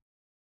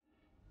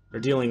 They're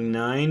dealing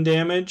 9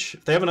 damage.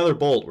 If they have another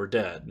bolt, we're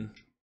dead.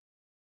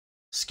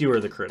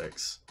 Skewer the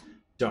critics.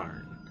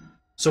 Darn.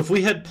 So if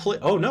we had play...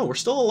 Oh no, we're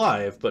still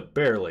alive, but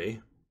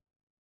barely.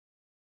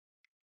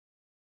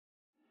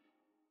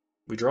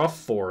 We draw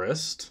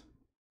Forest.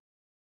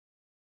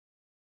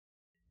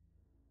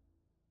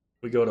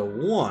 We go to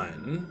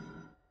 1.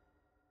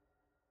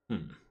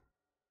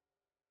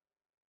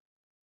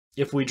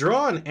 If we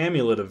draw an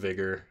Amulet of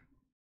Vigor,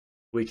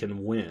 we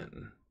can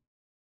win.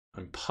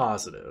 I'm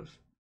positive.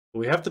 But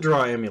we have to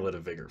draw Amulet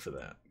of Vigor for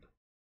that.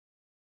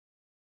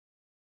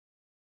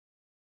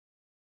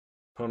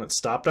 Opponent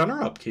stopped on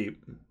our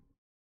upkeep.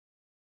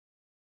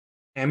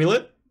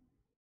 Amulet.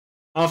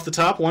 Off the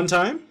top 1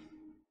 time.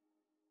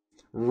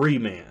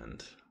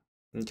 Remand.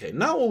 Okay,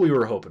 not what we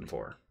were hoping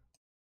for.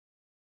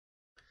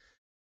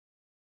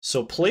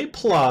 So play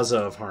Plaza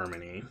of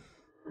Harmony.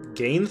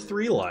 Gain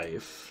 3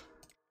 life.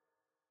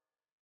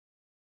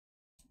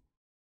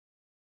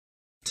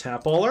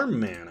 Tap all our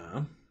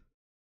mana.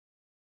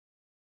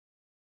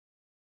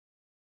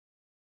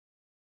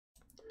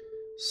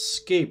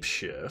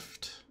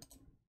 Scapeshift.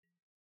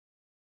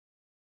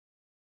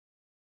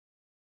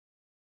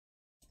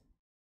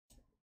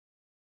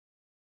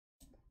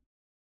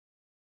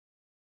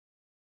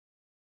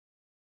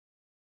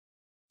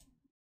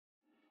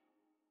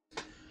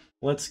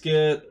 Let's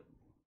get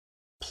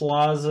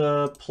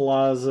Plaza,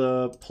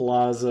 Plaza,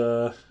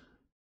 Plaza,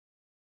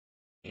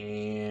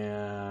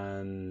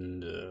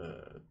 and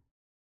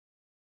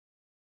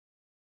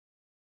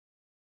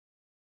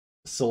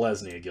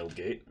Selesnya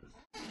Guildgate.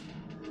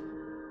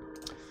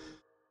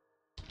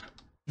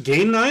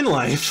 Gain 9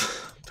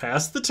 life.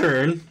 Pass the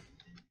turn.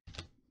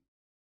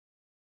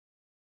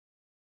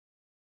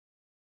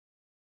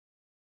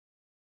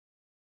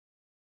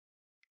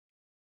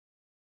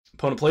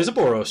 Opponent plays a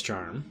Boros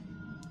Charm.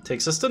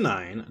 Takes us to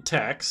 9.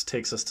 Attacks.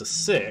 Takes us to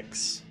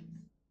 6.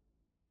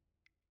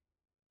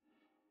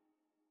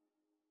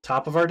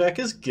 Top of our deck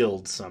is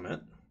Guild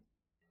Summit.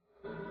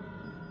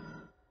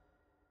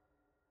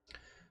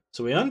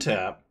 So we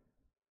untap.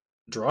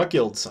 Draw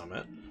Guild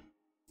Summit.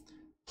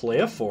 Play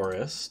a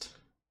Forest.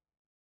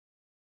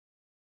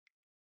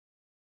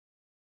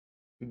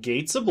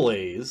 Gates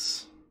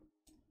Ablaze.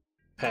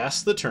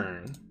 Pass the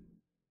turn.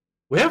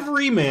 We have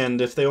Remand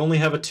if they only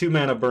have a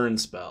 2-mana burn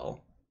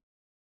spell.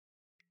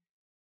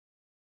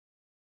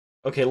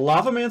 Okay,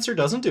 Lavamancer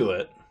doesn't do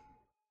it.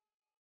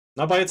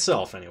 Not by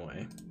itself,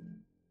 anyway.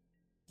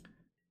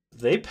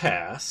 They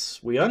pass.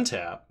 We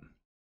untap.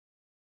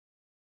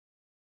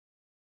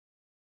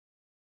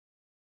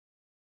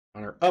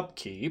 On our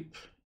upkeep,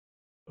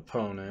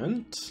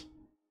 opponent.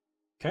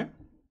 Okay.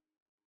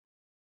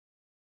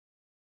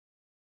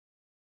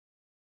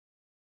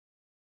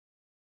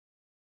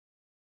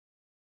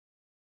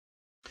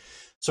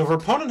 So if our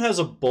opponent has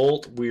a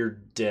bolt, we're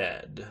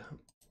dead.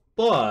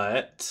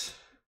 But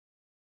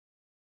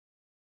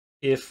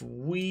if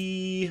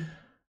we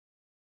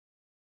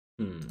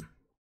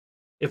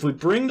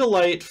bring to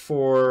light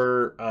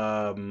for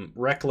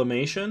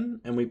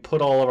reclamation and we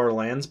put all of our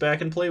lands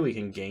back in play, we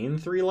can gain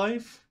 3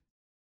 life.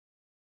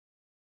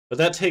 But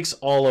that takes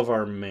all of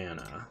our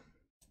mana.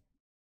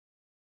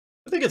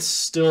 I think it's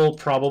still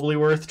probably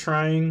worth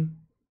trying.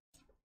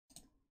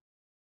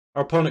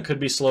 Our opponent could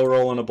be slow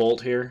rolling a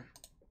bolt here.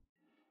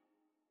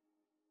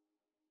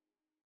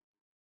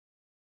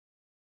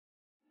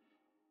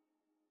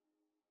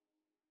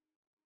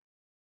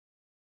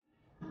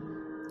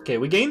 Okay,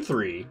 we gain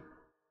 3.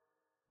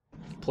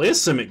 Play a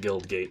Simic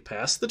Guildgate,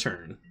 pass the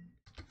turn.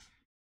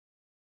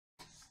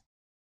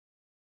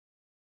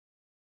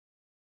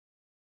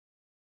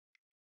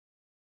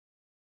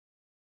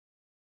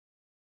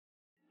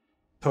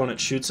 Opponent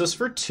shoots us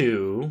for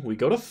 2. We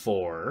go to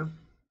 4.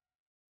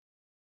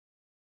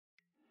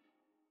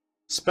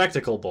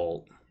 Spectacle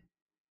Bolt.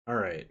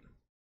 Alright.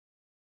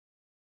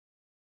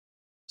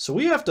 So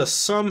we have to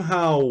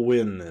somehow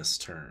win this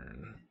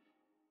turn.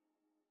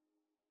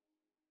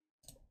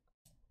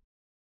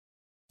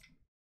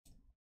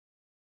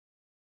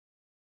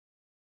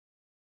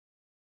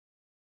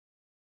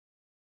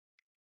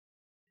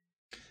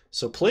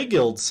 So play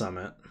Guild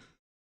Summit.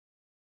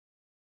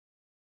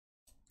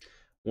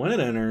 When it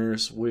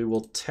enters, we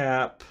will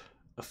tap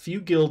a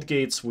few guild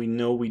gates we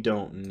know we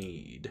don't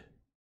need.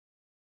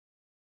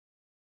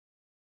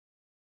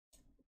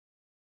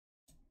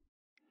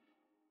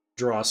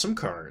 Draw some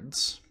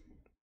cards.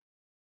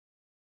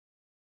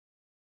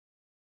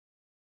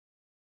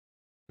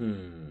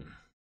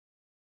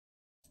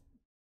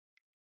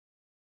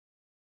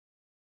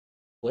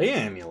 Play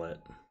Amulet.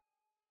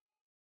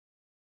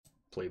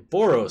 Play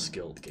Boros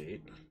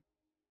Guildgate.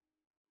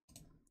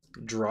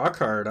 Draw a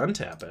card,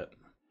 untap it.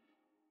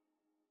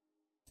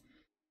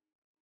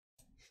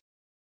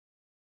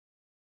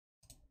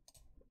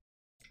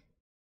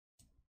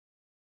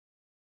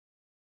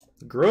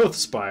 Growth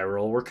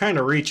Spiral, we're kind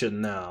of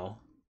reaching now.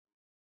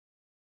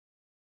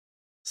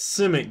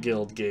 Simic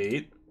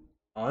Guildgate.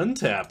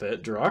 Untap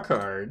it, draw a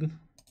card.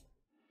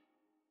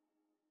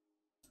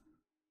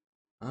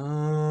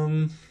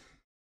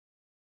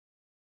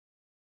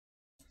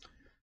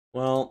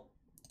 Well,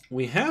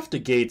 we have to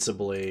Gates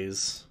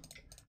Ablaze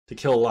to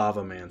kill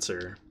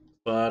Lavamancer,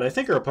 but I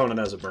think our opponent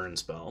has a burn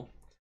spell.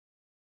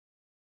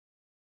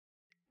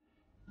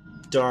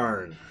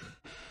 Darn.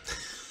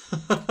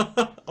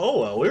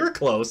 Oh well, we were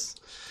close.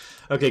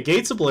 Okay,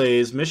 Gates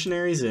Ablaze,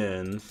 Missionaries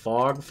in,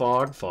 Fog,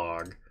 Fog,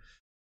 Fog.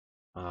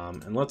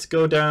 And let's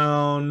go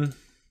down.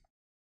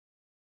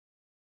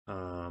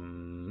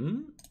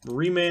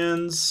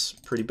 Reman's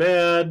pretty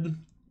bad.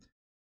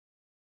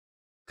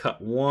 Cut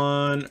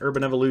 1,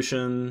 Urban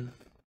Evolution,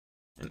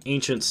 and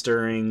Ancient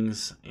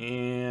Stirrings,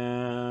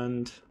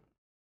 and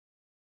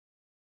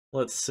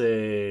let's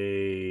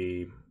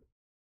say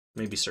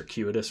maybe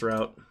Circuitous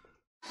Route.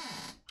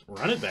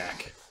 Run it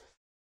back.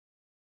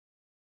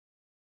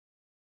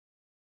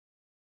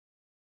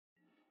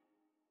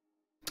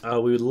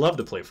 We would love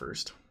to play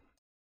first.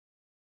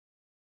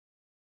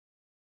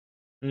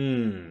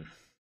 This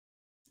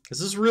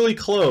is really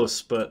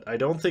close, but I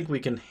don't think we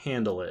can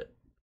handle it.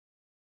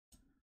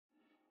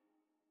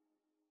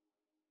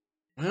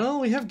 Well,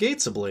 we have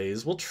Gates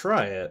Ablaze. We'll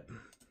try it.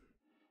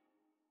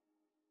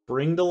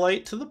 Bring to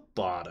light to the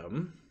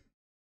bottom.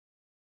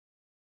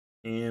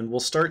 And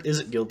we'll start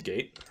Izzet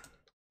Guildgate.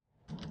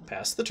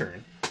 Pass the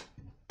turn.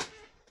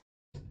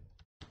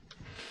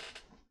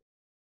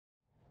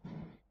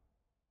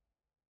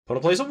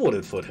 Opponent plays a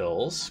Wooded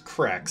Foothills,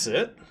 cracks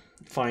it,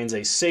 finds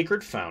a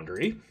Sacred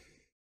Foundry,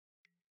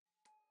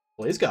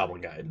 plays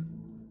Goblin Guide,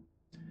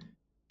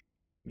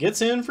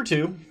 gets in for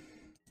 2,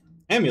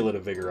 Amulet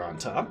of Vigor on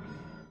top.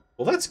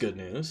 Well, that's good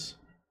news.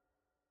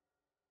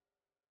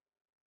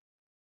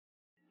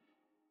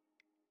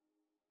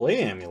 Play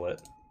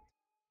Amulet,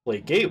 play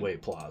Gateway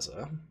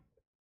Plaza,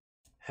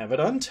 have it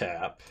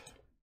untap,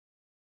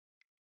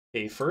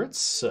 pay for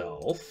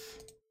itself,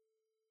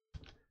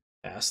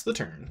 pass the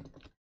turn.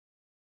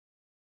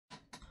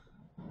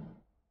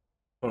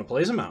 Opponent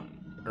plays a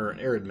mountain, or an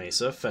Arid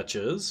Mesa,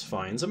 fetches,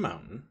 finds a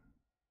mountain.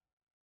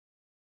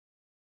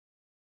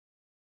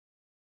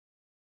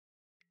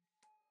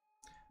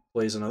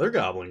 Plays another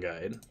Goblin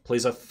Guide,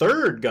 plays a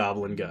 3rd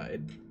Goblin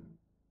Guide.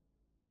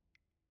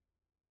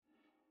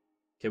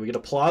 Okay, we get a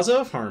Plaza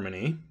of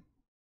Harmony,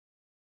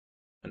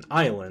 an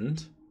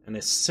Island, and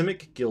a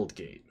Simic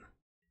Guildgate.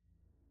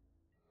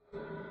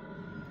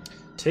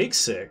 Take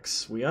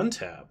 6, we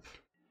untap.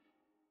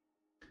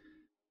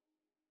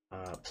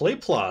 Play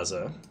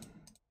Plaza,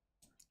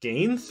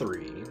 gain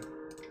 3,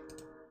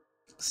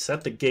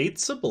 set the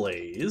gates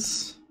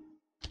ablaze,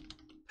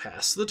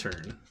 pass the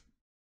turn.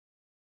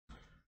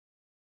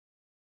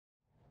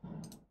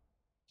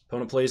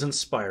 Opponent plays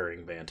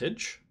Inspiring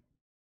Vantage.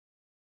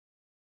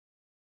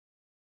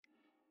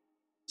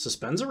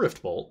 Suspends a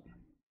Rift Bolt.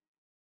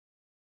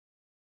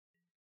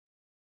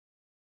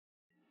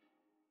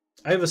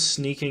 I have a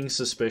sneaking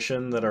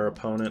suspicion that our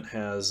opponent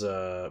has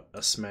a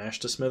Smash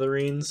to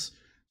Smithereens,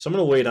 so I'm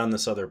going to wait on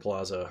this other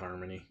Plaza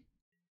Harmony.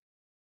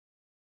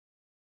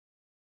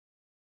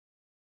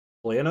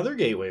 Play another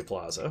Gateway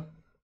Plaza.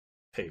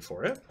 Pay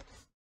for it.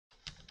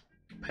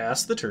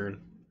 Pass the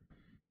turn.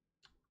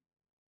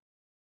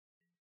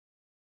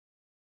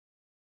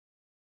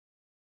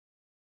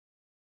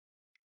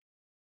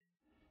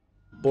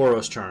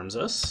 Boros charms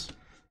us.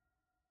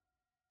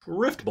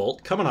 Rift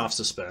Bolt, coming off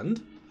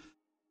Suspend,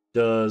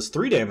 does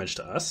 3 damage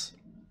to us.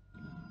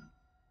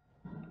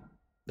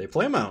 They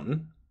play a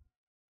Mountain.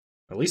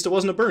 At least it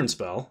wasn't a burn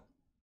spell.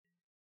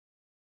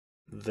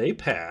 They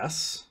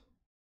pass.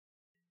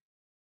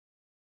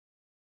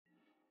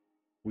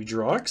 We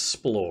draw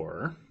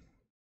Explore.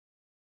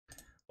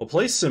 We'll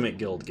play Simic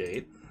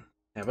Guildgate.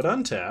 Have it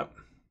untap.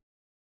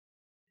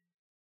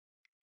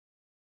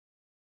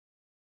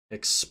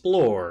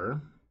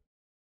 Explore.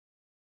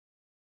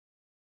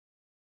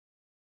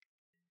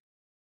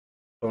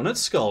 Opponent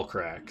Skull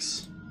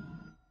Cracks.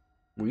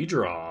 We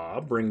draw.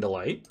 Bring to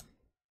Light.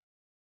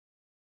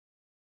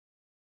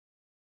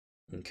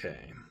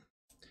 Okay.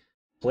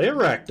 Play a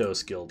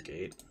Rakdos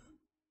Guildgate.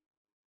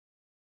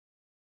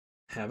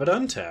 Have it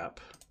untap.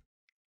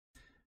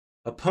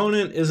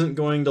 Opponent isn't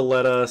going to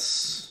let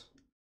us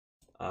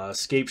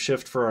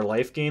Scapeshift for our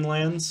life gain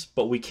lands,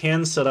 but we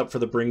can set up for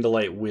the Bring to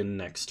Light win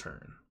next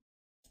turn.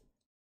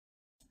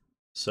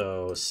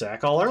 So,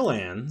 sack all our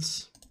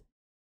lands.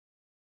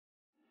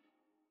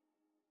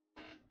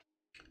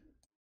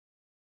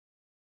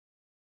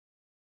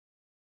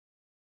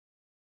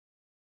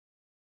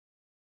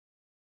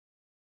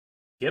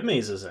 Get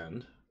Maze's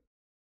End.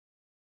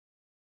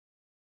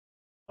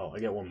 Oh, I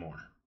get one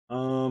more.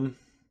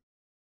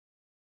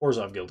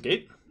 Orzhov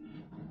Guildgate.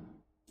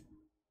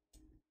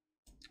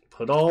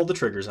 Put all the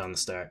triggers on the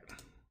stack.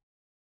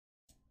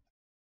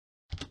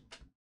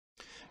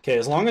 Okay,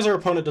 as long as our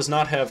opponent does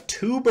not have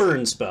 2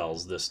 burn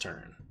spells this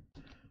turn,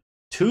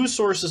 2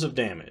 sources of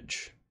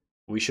damage,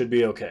 we should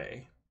be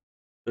okay.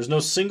 There's no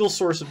single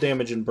source of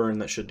damage in burn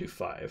that should do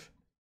 5.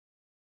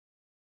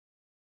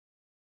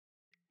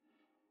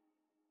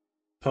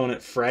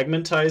 Opponent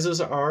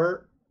fragmentizes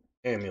our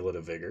Amulet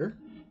of Vigor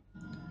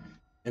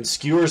and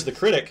skewers the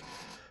critic.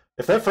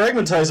 If that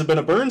fragmentize had been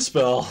a burn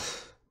spell,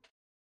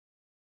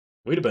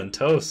 we'd have been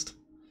toast.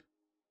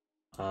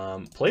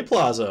 Play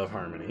Plaza of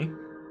Harmony.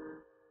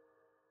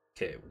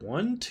 Okay,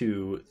 1,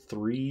 2,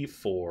 3,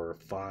 4,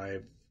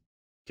 5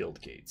 guild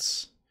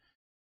gates.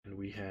 And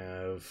we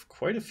have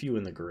quite a few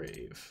in the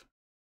grave.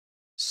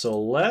 So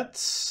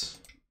let's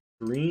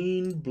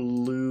green,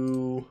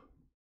 blue,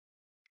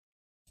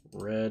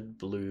 red,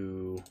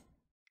 blue,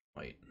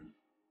 white.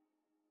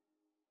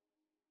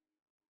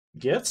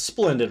 Get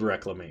Splendid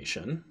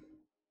Reclamation.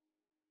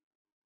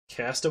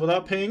 Cast it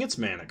without paying its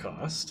mana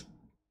cost.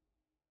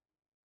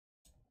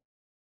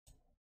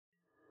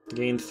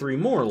 Gain 3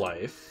 more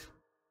life.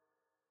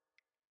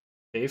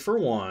 Pay for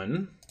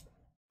 1.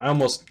 I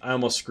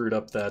almost screwed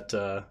up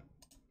that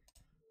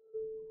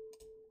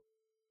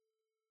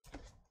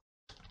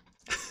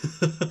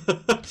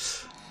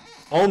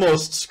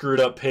almost screwed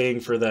up paying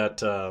for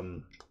that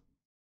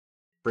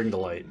Bring to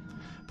Light.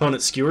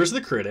 Opponent skewers the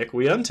critic.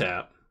 We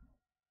untap.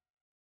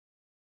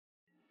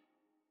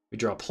 We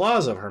draw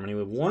Plaza of Harmony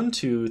with 1,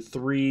 2,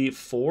 3,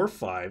 4,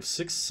 5,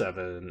 6,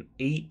 7,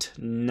 8,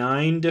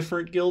 9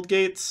 different guild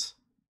gates.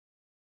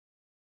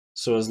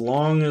 So as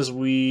long as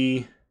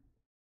we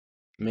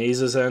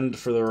Maze's End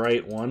for the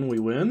right one, we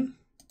win.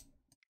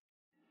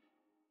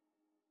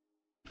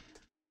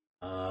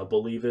 I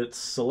believe it's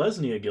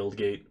Selesnya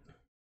Guildgate.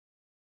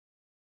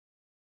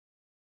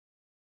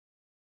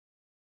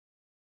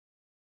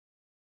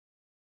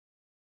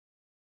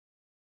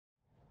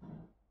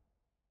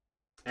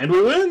 And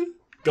we win!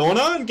 Going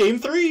on, game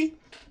 3!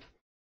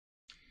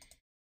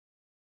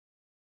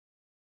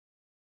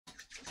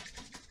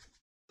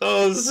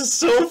 Oh, this is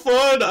so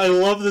fun! I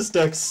love this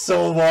deck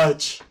so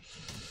much!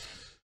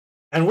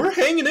 And we're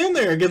hanging in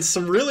there against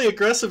some really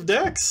aggressive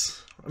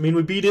decks. I mean,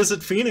 we beat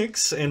Izzet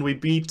Phoenix, and we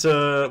beat,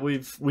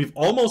 we've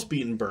almost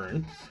beaten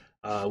Burn.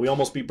 We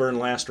almost beat Burn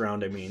last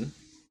round, I mean.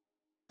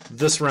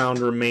 This round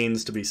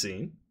remains to be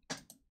seen.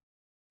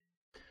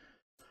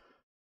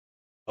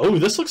 Oh,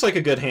 this looks like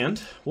a good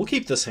hand. We'll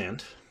keep this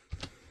hand.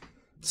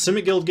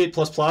 Simic Guildgate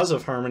plus Plaza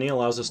of Harmony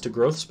allows us to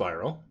Growth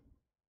Spiral.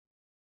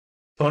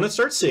 Opponent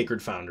starts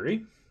Sacred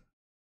Foundry.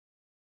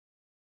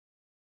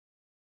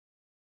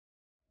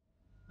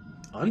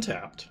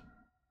 Untapped.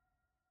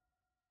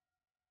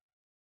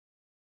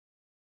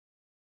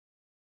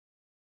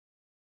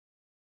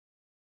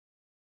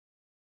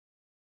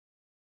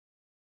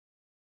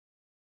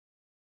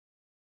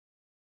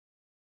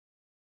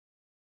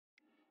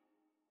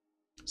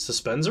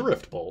 Suspends a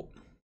Rift Bolt.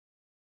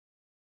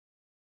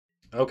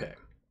 Okay.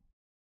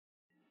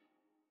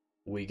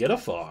 We get a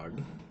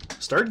Fog.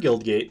 Start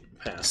Guildgate.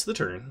 Pass the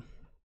turn.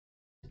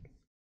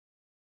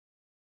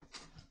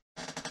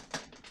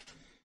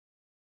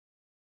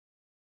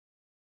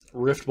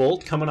 Rift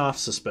Bolt coming off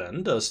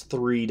Suspend does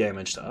 3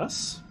 damage to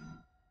us.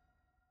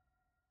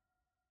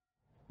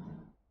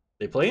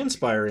 They play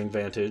Inspiring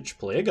Vantage,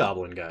 play a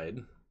Goblin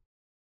Guide,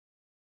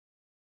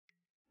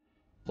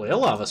 play a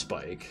Lava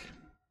Spike,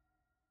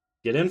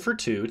 get in for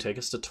 2, take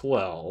us to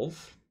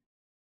 12.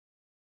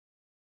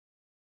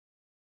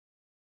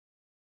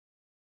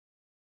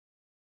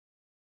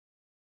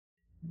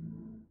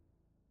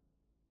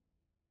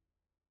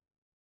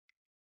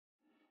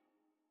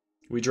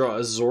 We draw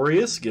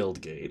Azorius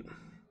Guildgate.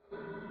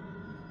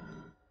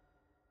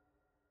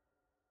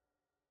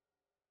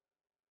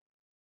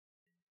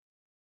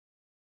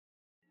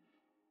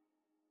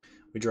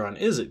 We draw an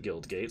Izzet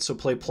Guildgate, so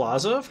play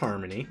Plaza of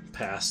Harmony,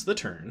 pass the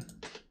turn.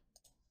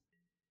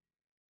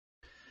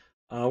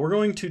 We're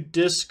going to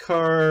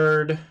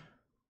discard...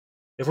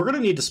 If we're going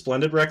to need a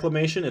Splendid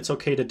Reclamation, it's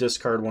okay to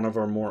discard one of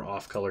our more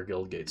off-color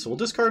Guildgates. So we'll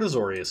discard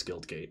Azorius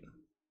Guildgate.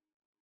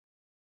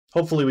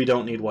 Hopefully we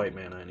don't need white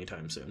mana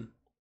anytime soon.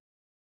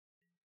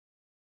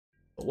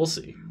 But we'll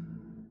see.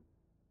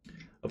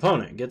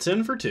 Opponent gets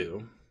in for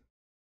 2.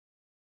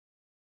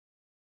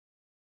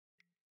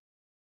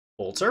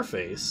 Bolts our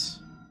face.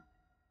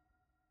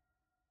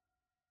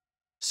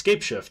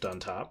 Scapeshift on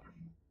top.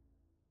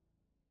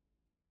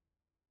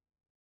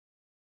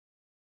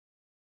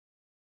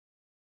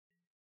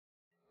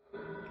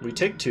 We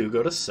take 2,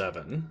 go to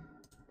 7.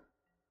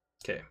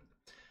 Okay.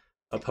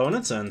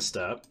 Opponent's end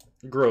step,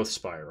 Growth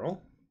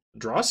Spiral.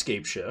 Draw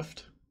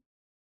Scapeshift.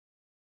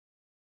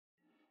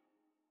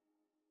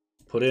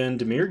 Put in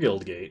Dimir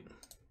Guildgate.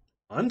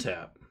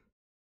 Untap.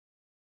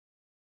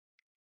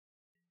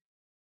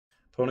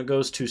 Opponent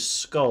goes to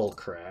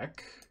Skullcrack.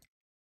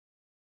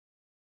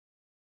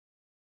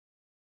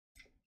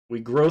 We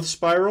Growth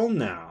Spiral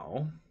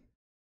now.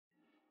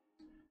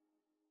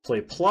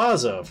 Play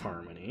Plaza of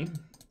Harmony.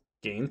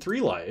 Gain 3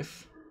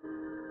 life.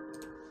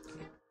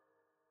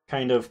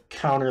 Kind of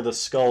counter the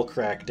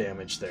Skullcrack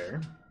damage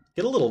there.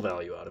 Get a little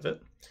value out of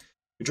it.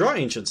 We draw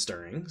Ancient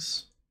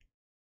Stirrings.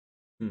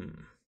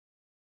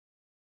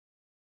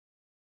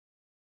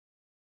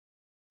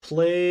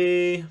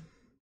 Play...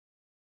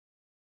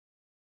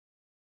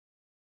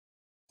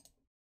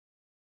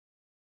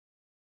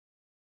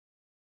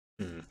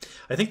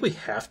 I think we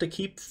have to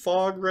keep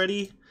Fog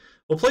ready.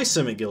 We'll play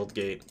Simic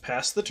Guildgate.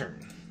 Pass the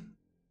turn.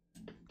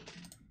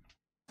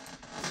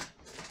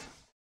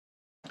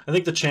 I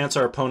think the chance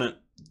our opponent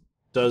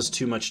does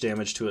too much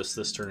damage to us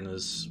this turn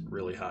is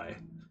really high.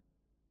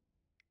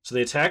 So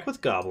they attack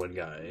with Goblin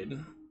Guide.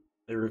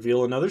 They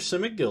reveal another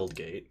Simic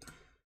Guildgate.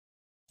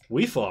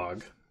 We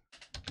Fog.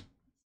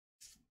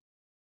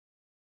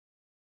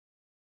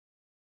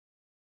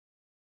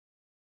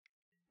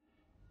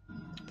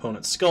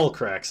 Opponent Skull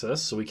cracks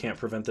us, so we can't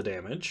prevent the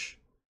damage.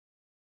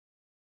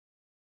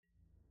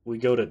 We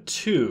go to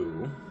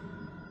 2.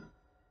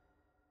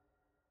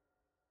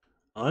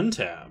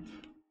 Untap.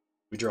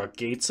 We draw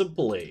Gates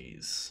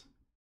Ablaze.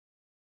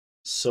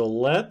 So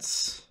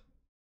let's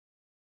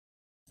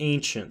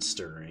Ancient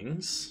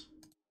Stirrings.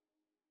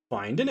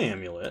 Find an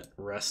Amulet.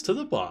 Rest to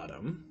the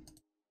bottom.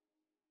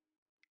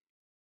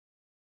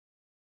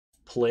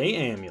 Play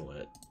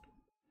Amulet.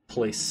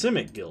 Play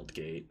Simic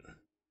Guildgate.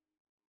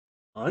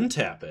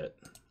 Untap it.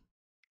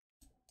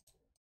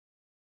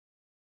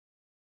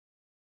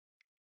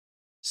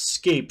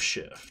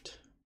 Scapeshift.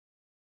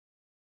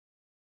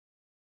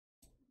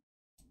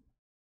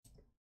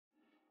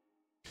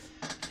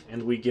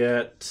 And we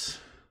get...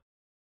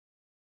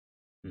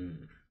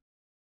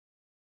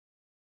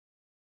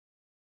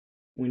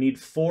 We need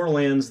 4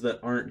 lands that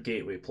aren't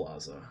Gateway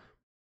Plaza.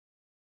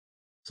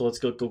 So let's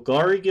go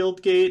Golgari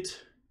Guildgate,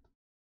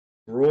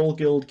 Roll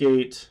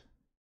Guildgate.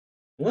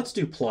 Let's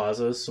do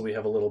plazas so we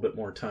have a little bit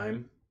more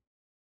time.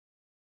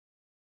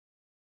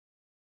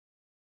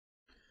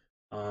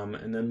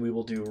 And then we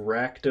will do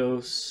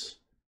Rakdos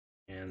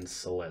and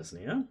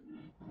Selesnya.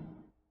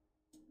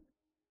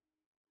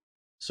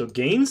 So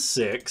gain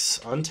 6,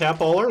 untap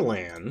all our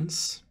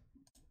lands.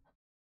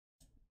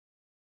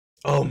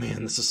 Oh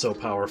man, this is so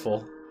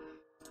powerful.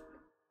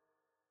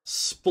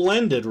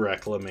 Splendid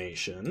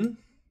Reclamation.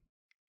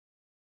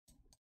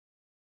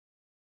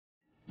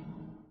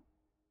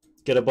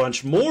 Get a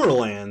bunch more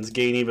lands,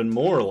 gain even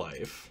more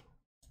life.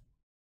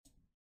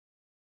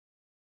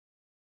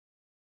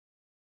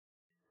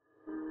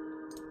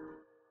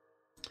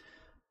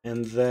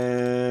 And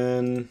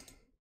then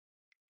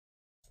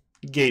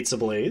Gates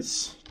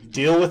Ablaze.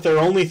 Deal with their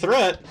only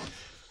threat.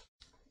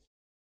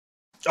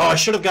 Oh, I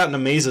should have gotten a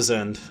Maze's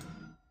End.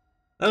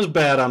 That was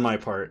bad on my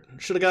part.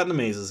 Should have gotten a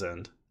Maze's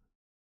End.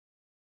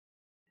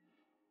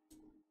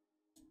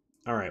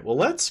 Alright, well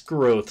let's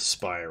Growth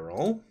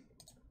Spiral.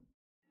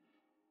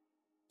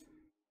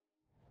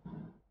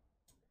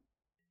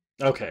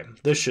 Okay,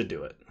 this should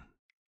do it.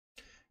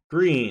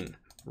 Green,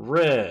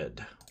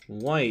 red,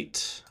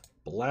 white,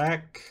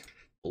 black,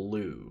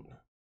 blue.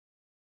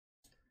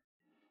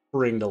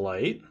 Bring to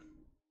Light.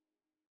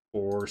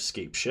 Or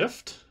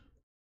Scapeshift.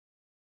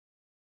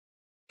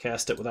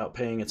 Cast it without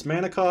paying its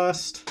mana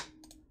cost.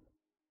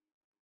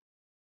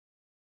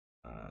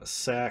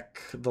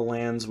 Sack the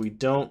lands we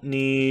don't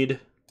need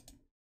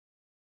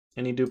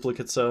any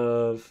duplicates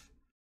of.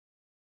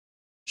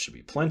 Should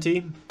be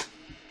plenty.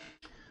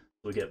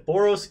 We get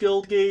Boros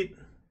Guildgate,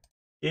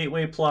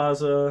 Gateway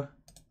Plaza,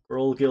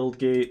 Grohl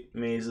Guildgate,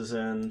 Maze's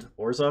End,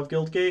 Orzhov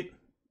Guildgate.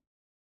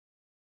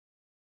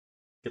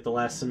 Get the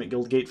last Simic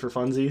Guildgate for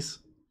funsies.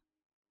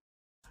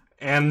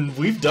 And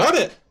we've done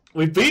it!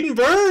 We've beaten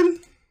Burn!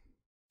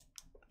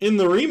 In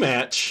the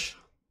rematch.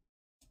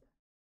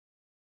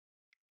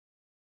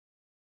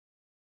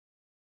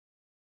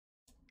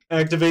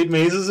 Activate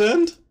Maze's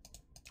End.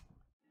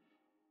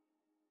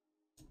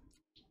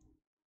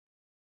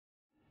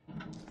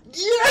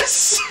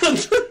 Yes!